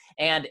good,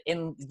 and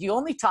you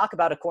only talk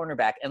about a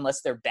cornerback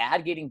unless they're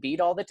bad getting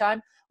beat all the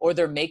time or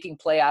they're making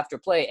play after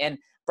play. And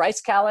Bryce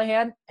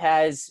Callahan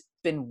has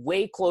been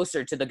way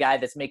closer to the guy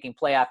that's making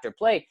play after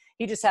play.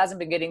 He just hasn't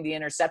been getting the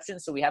interception,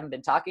 so we haven't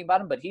been talking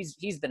about him, but he's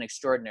been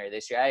extraordinary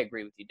this year. I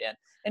agree with you, Dan.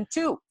 And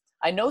two,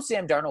 I know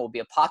Sam Darnold will be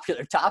a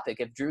popular topic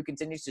if Drew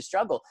continues to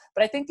struggle,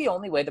 but I think the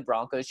only way the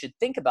Broncos should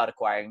think about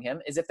acquiring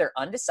him is if they're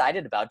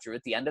undecided about Drew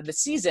at the end of the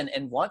season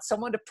and want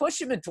someone to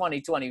push him in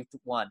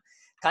 2021.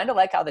 Kind of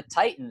like how the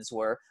Titans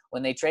were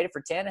when they traded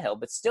for Tannehill,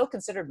 but still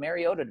considered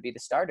Mariota to be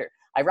the starter.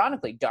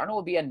 Ironically, Darnold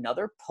will be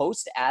another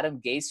post-Adam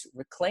Gase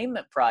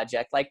reclaimment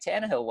project like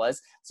Tannehill was,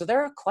 so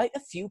there are quite a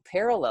few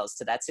parallels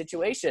to that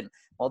situation.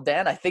 Well,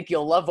 Dan, I think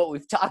you'll love what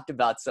we've talked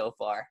about so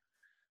far.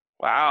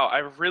 Wow, I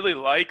really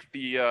like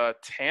the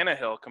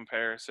Tannehill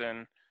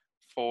comparison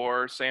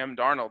for Sam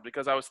Darnold,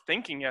 because I was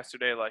thinking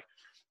yesterday, like,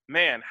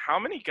 man, how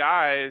many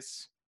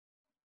guys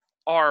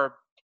are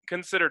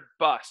considered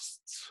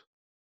busts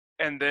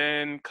and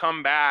then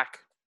come back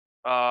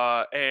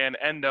and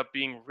end up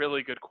being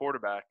really good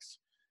quarterbacks?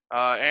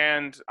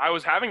 And I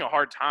was having a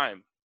hard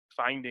time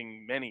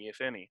finding many, if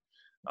any.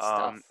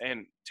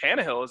 And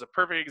Tannehill is a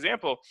perfect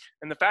example.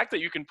 And the fact that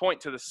you can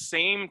point to the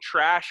same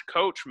trash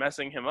coach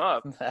messing him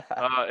up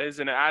is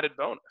an added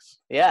bonus.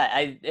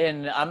 Yeah,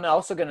 and I'm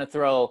also going to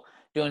throw,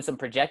 doing some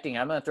projecting,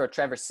 I'm going to throw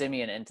Trevor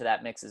Siemian into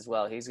that mix as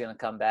well. He's going to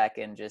come back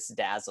and just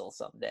dazzle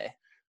someday.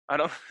 I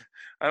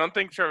don't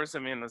think Trevor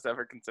Siemian was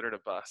ever considered a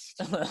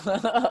bust.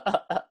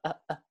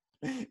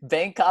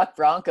 Bangkok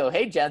Bronco.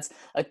 Hey, gents,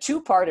 a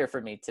two-parter for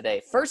me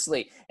today.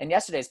 Firstly, in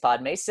yesterday's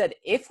pod, May said,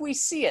 if we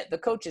see it, the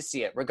coaches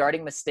see it,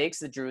 regarding mistakes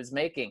that Drew is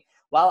making.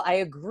 While I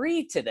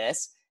agree to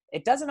this,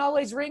 it doesn't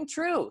always ring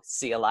true.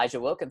 See Elijah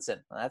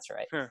Wilkinson. Well, that's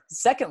right.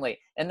 Secondly,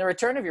 in the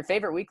return of your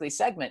favorite weekly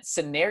segment,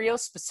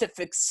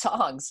 scenario-specific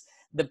songs,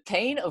 the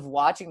pain of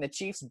watching the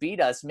Chiefs beat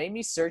us made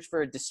me search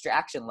for a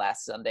distraction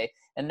last Sunday,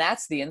 and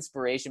that's the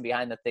inspiration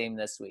behind the theme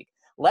this week.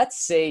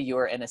 Let's say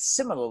you're in a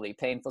similarly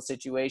painful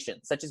situation,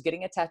 such as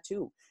getting a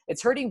tattoo.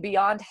 It's hurting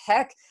beyond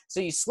heck, so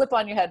you slip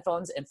on your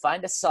headphones and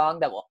find a song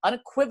that will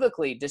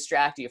unequivocally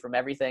distract you from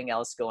everything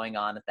else going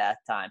on at that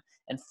time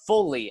and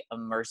fully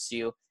immerse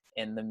you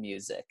in the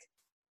music.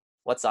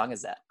 What song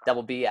is that? That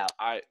will be out.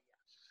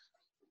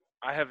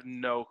 I have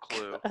no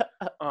clue.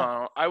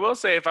 I will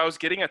say, if I was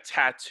getting a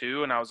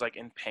tattoo and I was like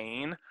in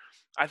pain,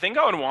 I think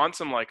I would want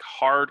some like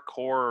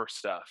hardcore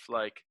stuff,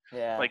 like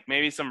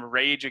maybe some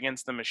Rage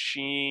Against the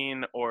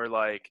Machine, or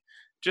like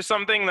just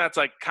something that's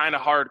like kind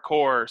of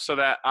hardcore, so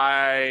that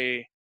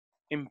I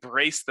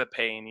embrace the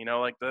pain. You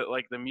know, like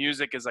the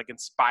music is like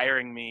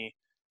inspiring me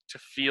to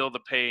feel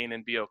the pain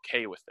and be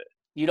okay with it.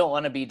 You don't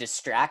want to be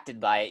distracted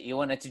by it. You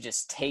want it to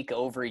just take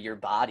over your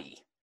body.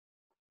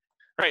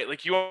 Right,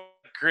 like you want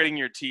gritting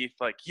your teeth,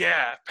 like,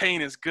 yeah,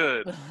 pain is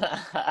good.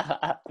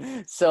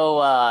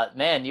 So,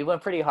 man, you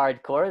went pretty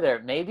hardcore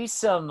there. Maybe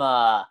some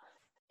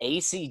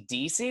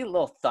AC/DC, a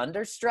little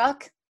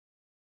Thunderstruck?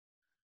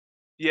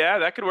 Yeah,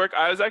 that could work.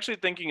 I was actually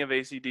thinking of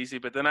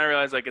AC/DC, but then I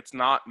realized, like, it's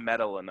not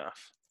metal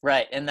enough.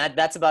 Right, and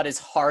that's about as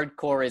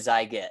hardcore as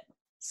I get.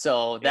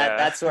 So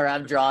that's where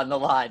I'm drawing the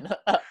line.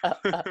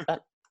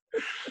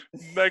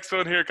 Next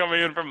one here,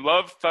 coming in from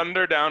Love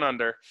Thunder Down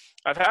Under.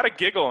 I've had a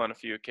giggle on a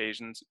few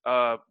occasions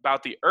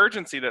about the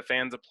urgency that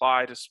fans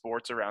apply to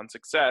sports around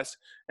success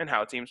and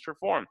how teams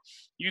perform.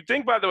 You'd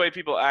think by the way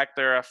people act,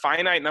 there are a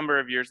finite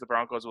number of years the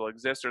Broncos will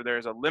exist, or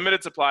there's a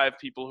limited supply of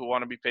people who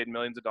want to be paid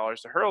millions of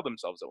dollars to hurl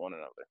themselves at one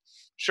another.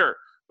 Sure,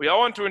 we all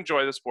want to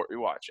enjoy the sport we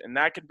watch, and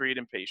that can breed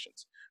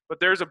impatience. But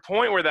there's a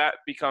point where that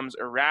becomes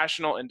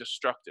irrational and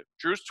destructive.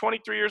 Drew's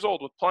 23 years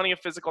old with plenty of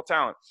physical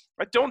talent.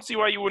 I don't see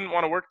why you wouldn't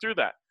want to work through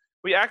that.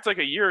 We act like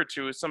a year or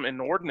two is some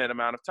inordinate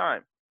amount of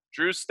time.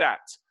 Drew's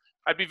stats.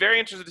 I'd be very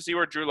interested to see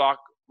where Drew Lock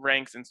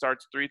ranks in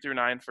starts 3 through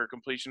 9 for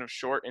completion of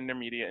short,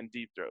 intermediate, and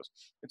deep throws.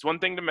 It's one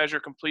thing to measure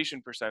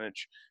completion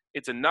percentage.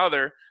 It's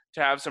another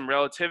to have some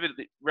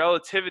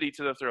relativity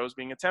to the throws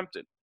being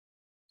attempted.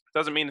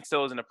 Doesn't mean it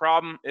still isn't a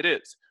problem. It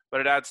is,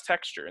 but it adds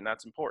texture, and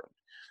that's important.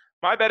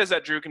 My bet is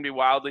that Drew can be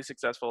wildly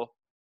successful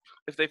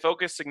if they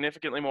focus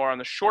significantly more on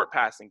the short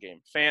passing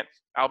game. Fant,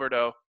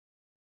 Alberto,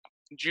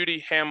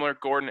 Judy, Hamler,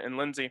 Gordon, and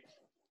Lindsey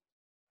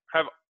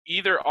have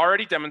either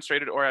already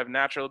demonstrated or have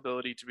natural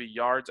ability to be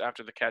yards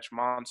after the catch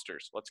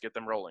monsters. Let's get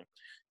them rolling.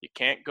 You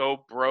can't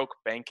go broke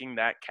banking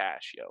that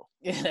cash, yo.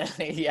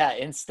 Yeah,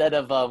 instead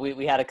of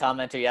we had a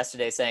commenter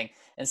yesterday saying,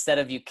 instead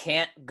of you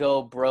can't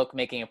go broke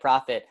making a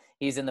profit,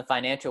 he's in the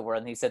financial world,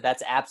 and he said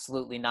that's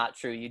absolutely not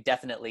true. You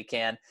definitely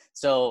can.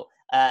 So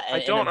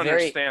I don't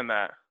understand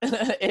that.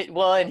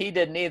 Well, and he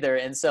didn't either.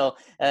 And so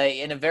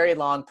in a very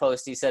long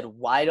post, he said,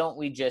 why don't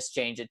we just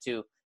change it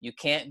to, you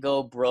can't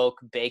go broke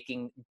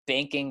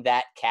banking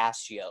that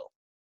cash, yo.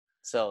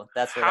 So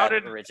that's where that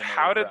originated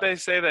How did from. they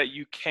say that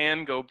you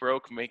can go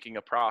broke making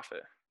a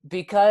profit?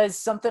 Because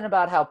something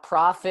about how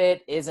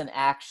profit isn't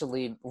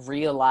actually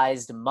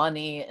realized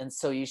money, and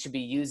so you should be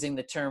using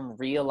the term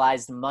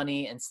realized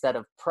money instead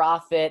of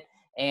profit.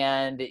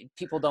 And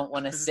people don't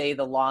want to say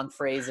the long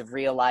phrase of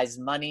realized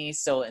money,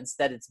 so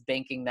instead it's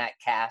banking that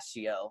cash,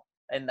 yo.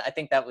 And I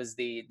think that was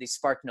the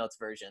Spark Notes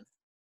version.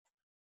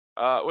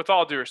 With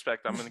all due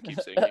respect, I'm going to keep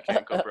saying you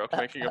can't go broke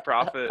making a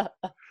profit.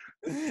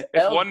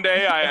 If one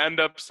day I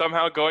end up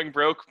somehow going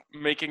broke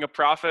making a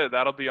profit,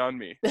 that'll be on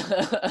me.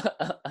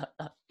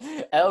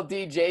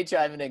 LDJ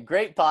chiming in.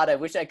 Great pod. I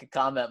wish I could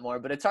comment more,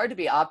 but it's hard to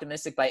be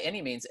optimistic by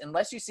any means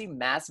unless you see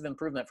massive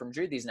improvement from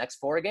Drew these next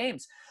 4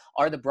 games.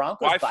 Are the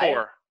Broncos Why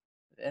 4?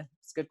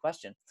 It's a good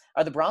question.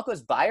 Are the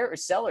Broncos buyer or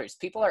sellers?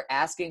 People are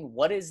asking,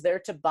 what is there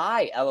to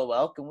buy?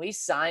 LOL. Can we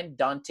sign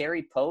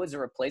Dontari Poe as a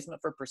replacement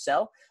for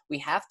Purcell? We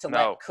have to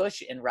let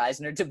Cush and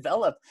Reisner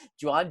develop.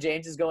 Juwan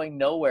James is going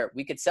nowhere.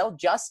 We could sell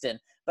Justin,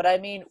 but I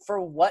mean,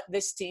 for what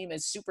this team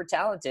is super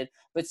talented,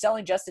 but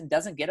selling Justin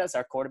doesn't get us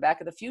our quarterback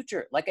of the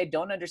future. Like, I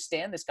don't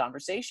understand this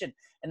conversation.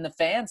 And the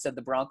fans said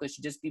the Broncos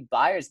should just be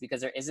buyers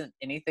because there isn't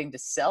anything to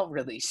sell,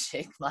 really.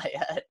 Shake my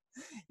head.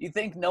 You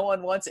think no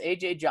one wants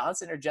A.J.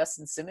 Johnson or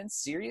Justin Simmons?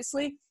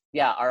 Seriously?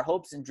 Yeah, our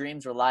hopes and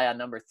dreams rely on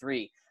number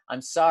 3.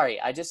 I'm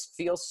sorry. I just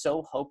feel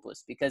so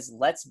hopeless because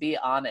let's be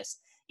honest.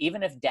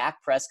 Even if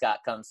Dak Prescott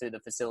comes through the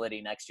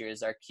facility next year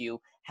as our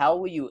Q, how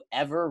will you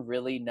ever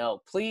really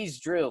know? Please,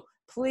 Drew,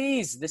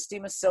 please. This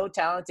team is so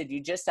talented. You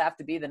just have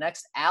to be the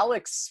next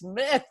Alex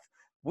Smith.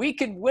 We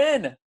can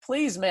win.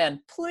 Please,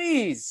 man.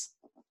 Please.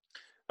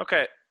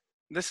 Okay.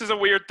 This is a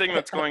weird thing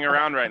that's going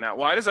around right now.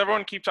 Why does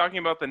everyone keep talking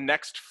about the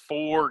next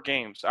 4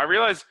 games? I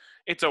realize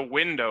it's a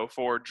window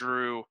for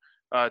Drew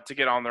to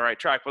get on the right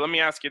track. But let me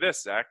ask you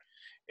this, Zach.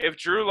 If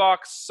Drew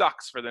Lock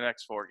sucks for the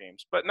next 4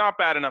 games, but not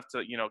bad enough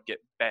to, get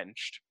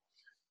benched,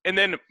 and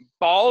then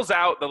balls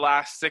out the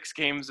last 6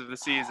 games of the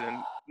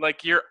season,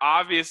 like, you're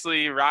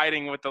obviously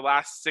riding with the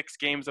last 6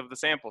 games of the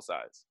sample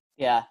size.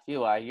 Yeah,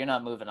 you are. You're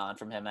not moving on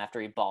from him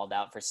after he balled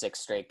out for 6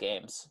 straight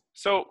games.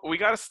 So we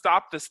got to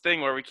stop this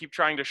thing where we keep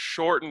trying to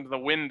shorten the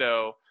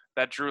window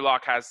that Drew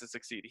Lock has to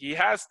succeed. He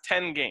has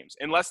 10 games,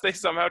 unless they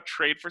somehow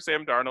trade for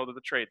Sam Darnold at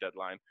the trade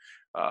deadline,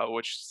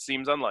 which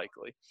seems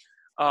unlikely.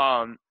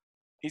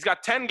 He's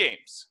got 10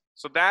 games.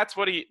 So that's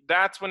when he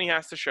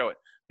has to show it.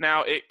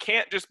 Now, it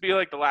can't just be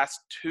like the last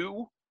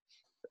 2.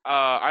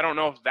 I don't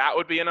know if that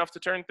would be enough to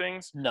turn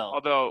things. No.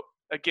 Although,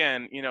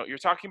 again, you're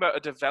talking about a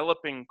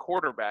developing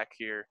quarterback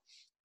here.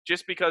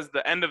 Just because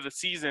the end of the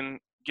season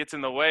gets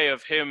in the way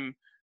of him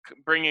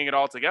bringing it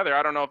all together,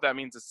 I don't know if that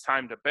means it's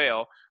time to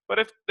bail. But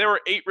if there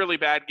were 8 really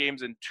bad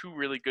games and 2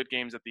 really good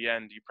games at the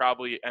end, you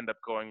probably end up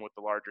going with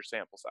the larger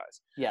sample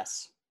size.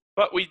 Yes.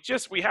 But we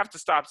have to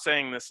stop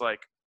saying this like,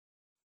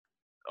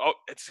 oh,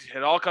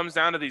 it all comes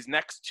down to these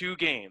next 2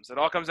 games. It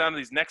all comes down to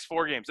these next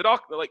 4 games. It all,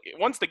 like,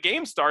 once the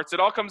game starts, it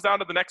all comes down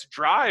to the next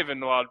drive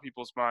in a lot of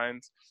people's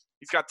minds.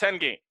 He's got 10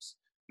 games.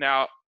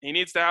 Now, he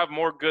needs to have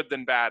more good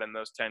than bad in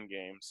those 10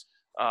 games.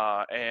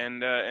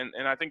 And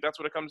I think that's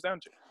what it comes down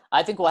to.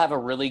 I think we'll have a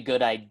really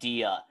good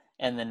idea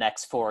in the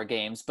next 4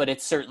 games, but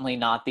it's certainly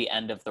not the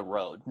end of the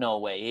road. No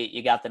way.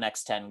 You got the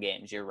next 10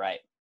 games. You're right.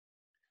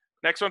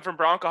 Next one from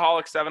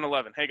Broncaholic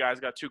 711. Hey, guys,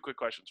 got 2 quick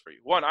questions for you.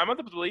 1, I'm of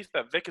the belief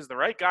that Vic is the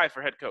right guy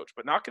for head coach,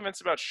 but not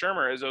convinced about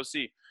Shermer as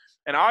OC.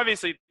 And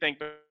obviously think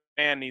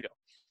Nito.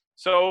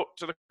 So,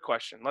 to the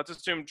question, let's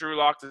assume Drew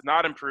Lock does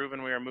not improve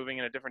and we are moving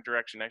in a different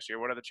direction next year.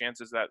 What are the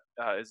chances that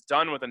is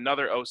done with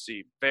another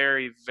OC?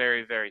 Very,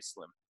 very, very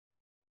slim.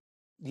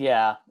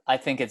 Yeah, I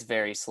think it's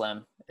very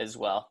slim as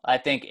well. I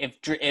think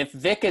if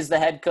Vic is the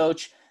head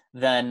coach,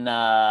 then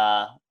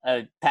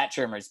Pat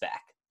Shermer's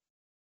back.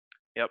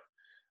 Yep.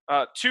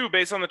 2,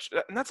 based on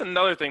and that's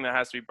another thing that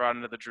has to be brought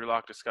into the Drew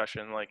Lock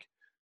discussion. Like,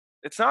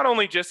 it's not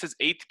only just his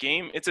 8th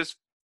game, it's his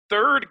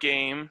 3rd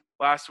game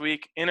last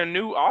week in a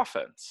new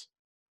offense.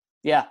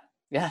 Yeah,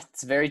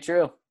 it's very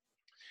true.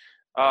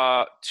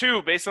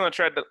 2, based on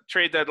the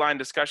trade deadline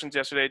discussions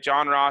yesterday,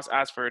 John Ross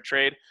asked for a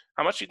trade.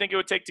 How much do you think it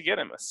would take to get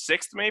him? A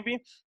 6th maybe?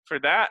 For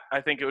that,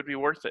 I think it would be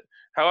worth it.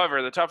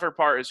 However, the tougher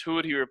part is who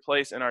would he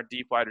replace in our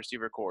deep wide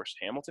receiver course?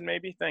 Hamilton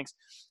maybe? Thanks.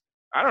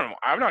 I don't know.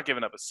 I'm not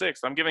giving up a 6th.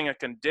 I'm giving a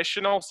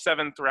conditional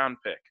 7th round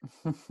pick.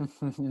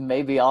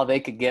 Maybe all they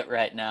could get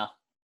right now.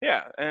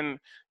 Yeah, and,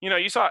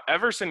 you saw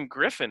Everson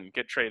Griffin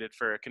get traded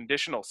for a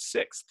conditional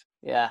 6th.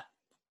 Yeah,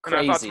 crazy.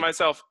 And I thought to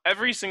myself,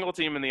 every single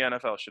team in the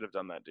NFL should have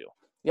done that deal.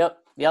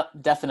 Yep,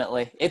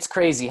 definitely. It's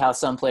crazy how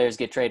some players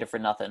get traded for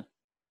nothing.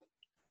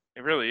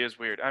 It really is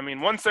weird. I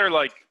mean, once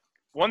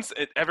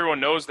everyone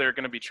knows they're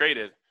going to be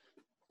traded,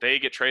 they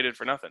get traded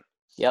for nothing.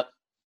 Yep.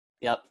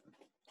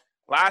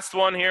 Last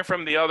one here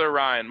from the other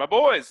Ryan. My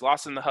boys,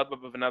 lost in the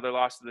hubbub of another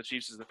loss to the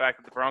Chiefs is the fact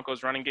that the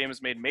Broncos running game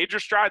has made major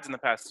strides in the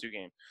past 2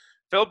 games.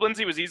 Philip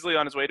Lindsay was easily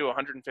on his way to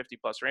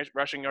 150-plus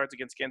rushing yards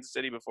against Kansas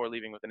City before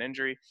leaving with an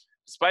injury.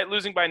 Despite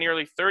losing by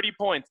nearly 30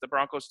 points, the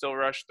Broncos still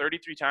rushed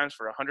 33 times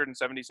for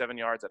 177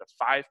 yards at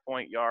a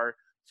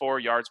 4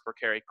 yards per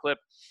carry clip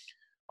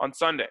on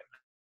Sunday.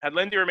 Had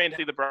Lindsay remained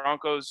healthy, the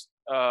Broncos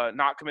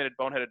not committed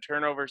boneheaded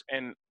turnovers,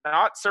 and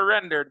not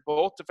surrendered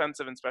both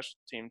defensive and special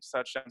teams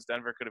touchdowns.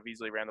 Denver could have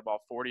easily ran the ball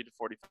 40 to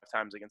 45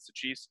 times against the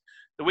Chiefs.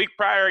 The week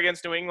prior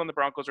against New England, the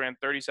Broncos ran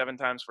 37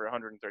 times for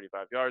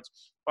 135 yards.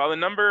 While the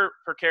number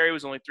per carry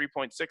was only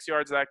 3.6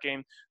 yards that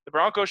game, the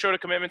Broncos showed a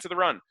commitment to the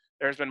run.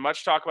 There's been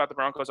much talk about the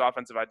Broncos'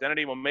 offensive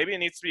identity. Well, maybe it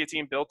needs to be a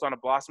team built on a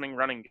blossoming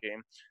running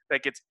game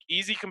that gets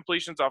easy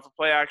completions off of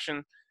play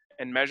action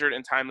and measured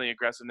and timely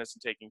aggressiveness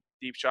and taking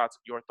deep shots.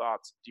 Your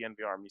thoughts,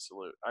 DNVR, me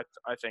salute.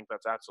 I think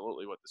that's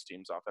absolutely what this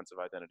team's offensive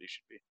identity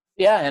should be.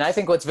 Yeah, and I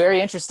think what's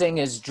very interesting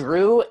is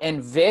Drew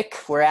and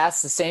Vic were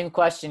asked the same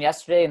question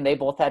yesterday, and they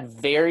both had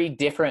very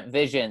different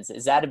visions.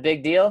 Is that a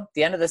big deal? At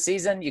the end of the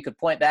season, you could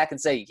point back and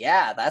say,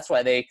 yeah, that's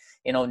why they,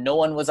 no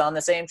one was on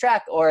the same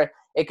track. Or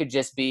it could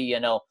just be,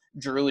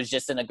 Drew is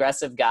just an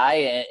aggressive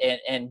guy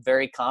and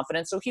very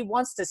confident. So he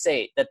wants to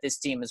say that this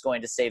team is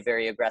going to stay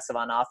very aggressive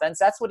on offense.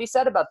 That's what he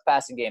said about the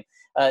passing game.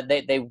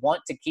 They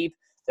want to keep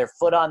their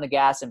foot on the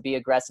gas and be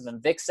aggressive.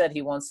 And Vic said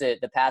he wants the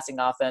passing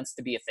offense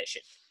to be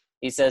efficient.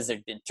 He says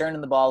they've been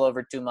turning the ball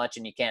over too much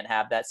and you can't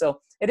have that.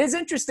 So it is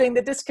interesting,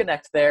 the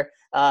disconnect there.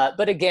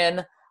 But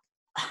again,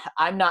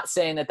 I'm not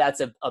saying that that's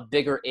a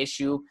bigger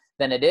issue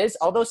than it is,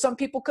 although some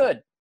people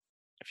could.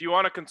 If you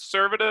want a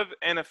conservative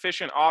and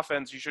efficient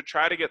offense, you should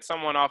try to get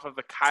someone off of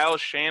the Kyle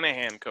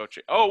Shanahan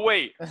coaching. Oh,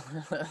 wait,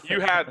 you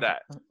had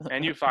that,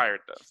 and you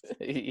fired them.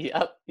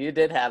 Yep, you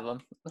did have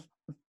them.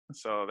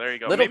 So there you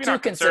go. Little Maybe too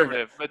not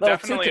conservative, but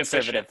definitely too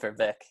conservative efficient. for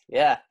Vic.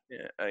 Yeah.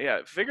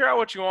 Yeah. Figure out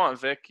what you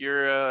want, Vic.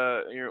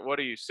 You're what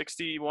are you,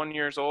 61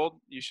 years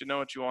old? You should know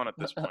what you want at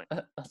this point.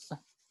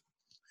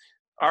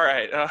 All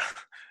right.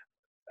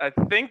 I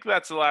think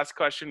that's the last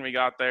question we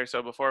got there.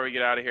 So before we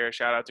get out of here, a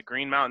shout out to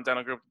Green Mountain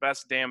Dental Group, the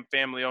best damn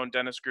family-owned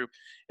dentist group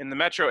in the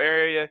metro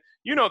area.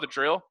 You know the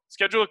drill.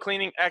 Schedule a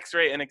cleaning,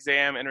 x-ray, and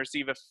exam, and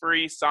receive a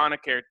free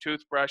Sonicare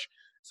toothbrush.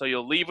 So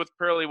you'll leave with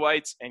pearly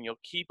whites, and you'll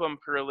keep them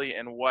pearly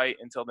and white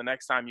until the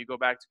next time you go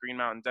back to Green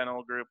Mountain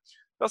Dental Group.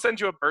 They'll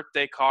send you a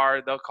birthday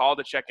card. They'll call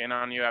to check in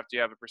on you after you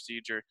have a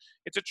procedure.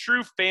 It's a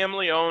true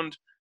family-owned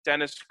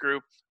dentist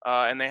group,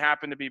 and they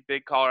happen to be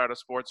big Colorado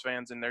sports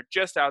fans, and they're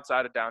just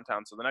outside of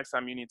downtown. So the next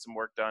time you need some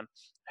work done,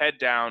 head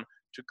down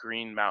to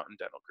Green Mountain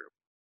Dental Group.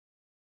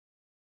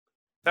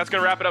 That's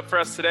going to wrap it up for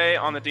us today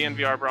on the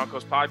DNVR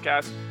Broncos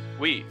podcast.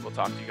 We will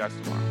talk to you guys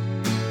tomorrow.